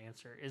one as an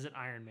answer. Is it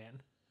Iron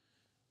Man?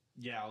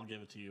 Yeah, I'll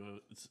give it to you.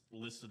 It's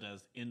listed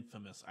as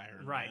Infamous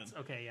Iron Right. Man.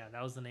 Okay. Yeah,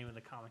 that was the name of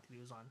the comic that he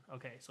was on.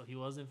 Okay, so he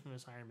was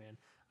Infamous Iron Man.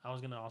 I was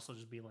going to also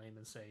just be lame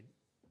and say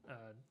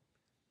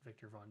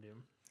Victor Von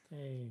Doom.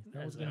 Hey,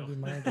 that was As going to well.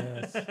 be my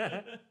guess.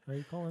 Are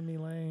you calling me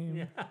lame?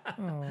 Yeah.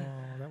 Oh,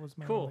 that was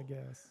my Cool. only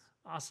guess.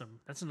 Awesome.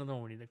 That's another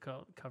one we need to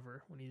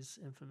cover when he's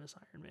Infamous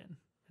Iron Man.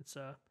 It's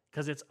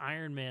because it's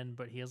Iron Man,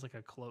 but he has like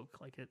a cloak.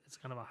 Like it's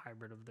kind of a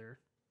hybrid of their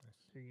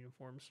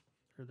uniforms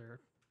or their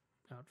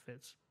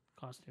outfits,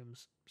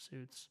 costumes,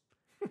 suits.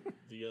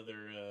 The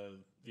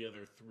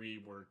other 3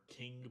 were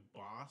King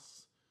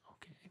Boss,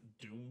 Okay.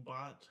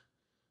 Doombot,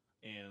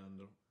 and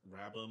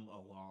Rabam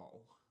Alal.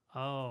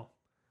 Oh,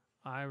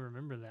 I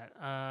remember that.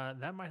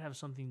 That might have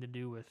something to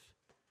do with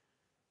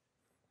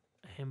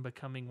him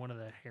becoming one of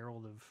the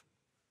Herald of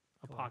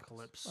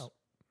Apocalypse. Oh.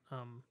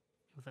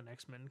 With an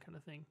X-Men kind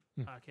of thing.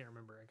 Hmm. I can't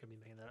remember. I could be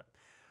making that up.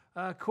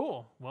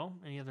 Cool. Well,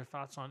 any other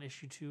thoughts on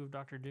issue 2 of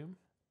Doctor Doom?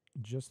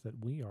 Just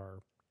that we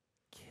are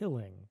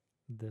killing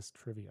this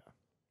trivia,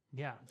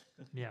 Yeah.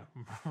 Yeah.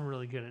 We're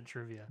really good at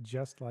trivia.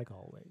 just like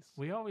always.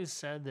 We always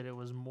said that it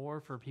was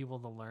more for people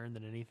to learn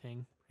than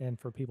anything. And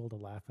for people to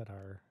laugh at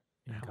our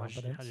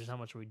incompetence. How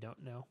much we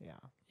don't know. Yeah.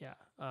 Yeah.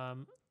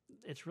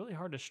 It's really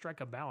hard to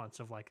strike a balance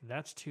of like,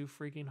 that's too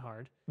freaking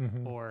hard,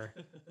 Mhm. or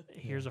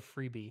here's a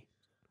freebie.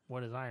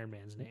 What is Iron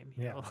Man's name?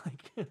 You Yeah. know,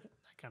 like that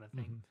kind of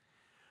thing.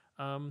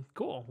 Mhm.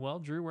 Cool. Well,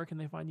 Drew, where can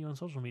they find you on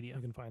social media?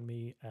 You can find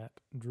me at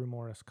Drew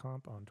Morris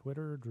Comp on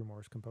Twitter, Drew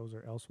Morris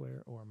Composer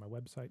elsewhere, or my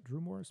website,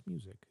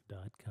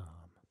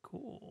 drewmorrismusic.com.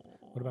 Cool.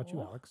 What about you,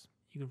 Alex?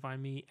 You can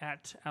find me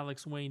at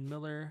Alex Wayne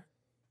Miller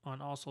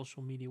on all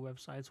social media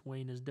websites.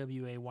 Wayne is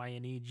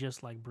Wayne,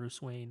 just like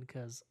Bruce Wayne,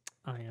 because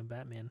I am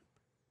Batman.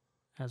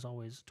 As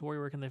always, Tori,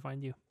 where can they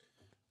find you?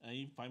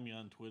 You can find me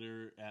on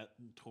Twitter at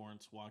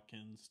Torrance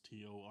Watkins,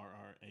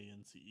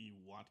 TORRANCE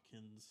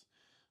Watkins.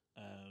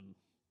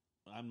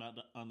 I'm not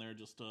on there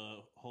just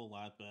a whole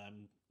lot, but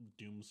I'm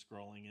doom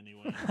scrolling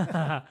anyway.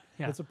 Yeah.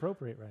 It's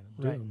appropriate, right?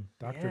 Right. Doom,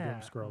 Dr. Yeah.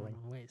 Doom scrolling.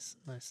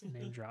 Nice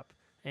name drop.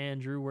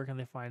 And Drew, where can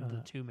they find the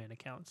 2-man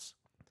accounts?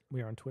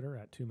 We are on Twitter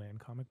at 2Man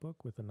Comic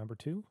Book with the number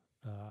 2.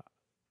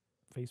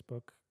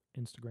 Facebook,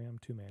 Instagram,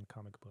 2Man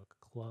Comic Book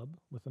Club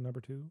with the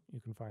number 2.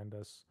 You can find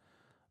us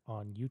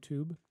on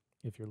YouTube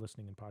if you're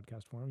listening in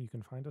podcast form. You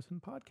can find us in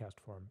podcast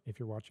form if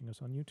you're watching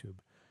us on YouTube.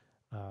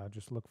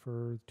 Just look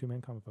for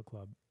 2Man Comic Book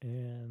Club.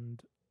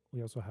 And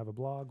we also have a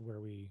blog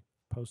where we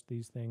post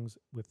these things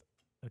with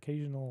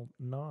occasional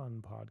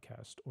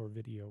non-podcast or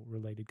video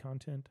related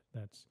content.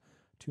 That's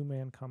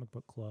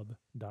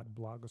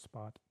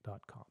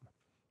 2mancomicbookclub.blogspot.com.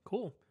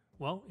 Cool.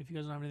 Well, if you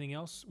guys don't have anything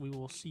else, we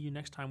will see you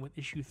next time with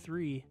issue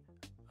 3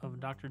 of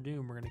Doctor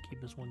Doom. We're going to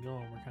keep this one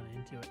going. We're kind of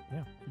into it.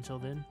 Yeah. Until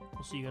then,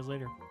 we'll see you guys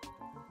later.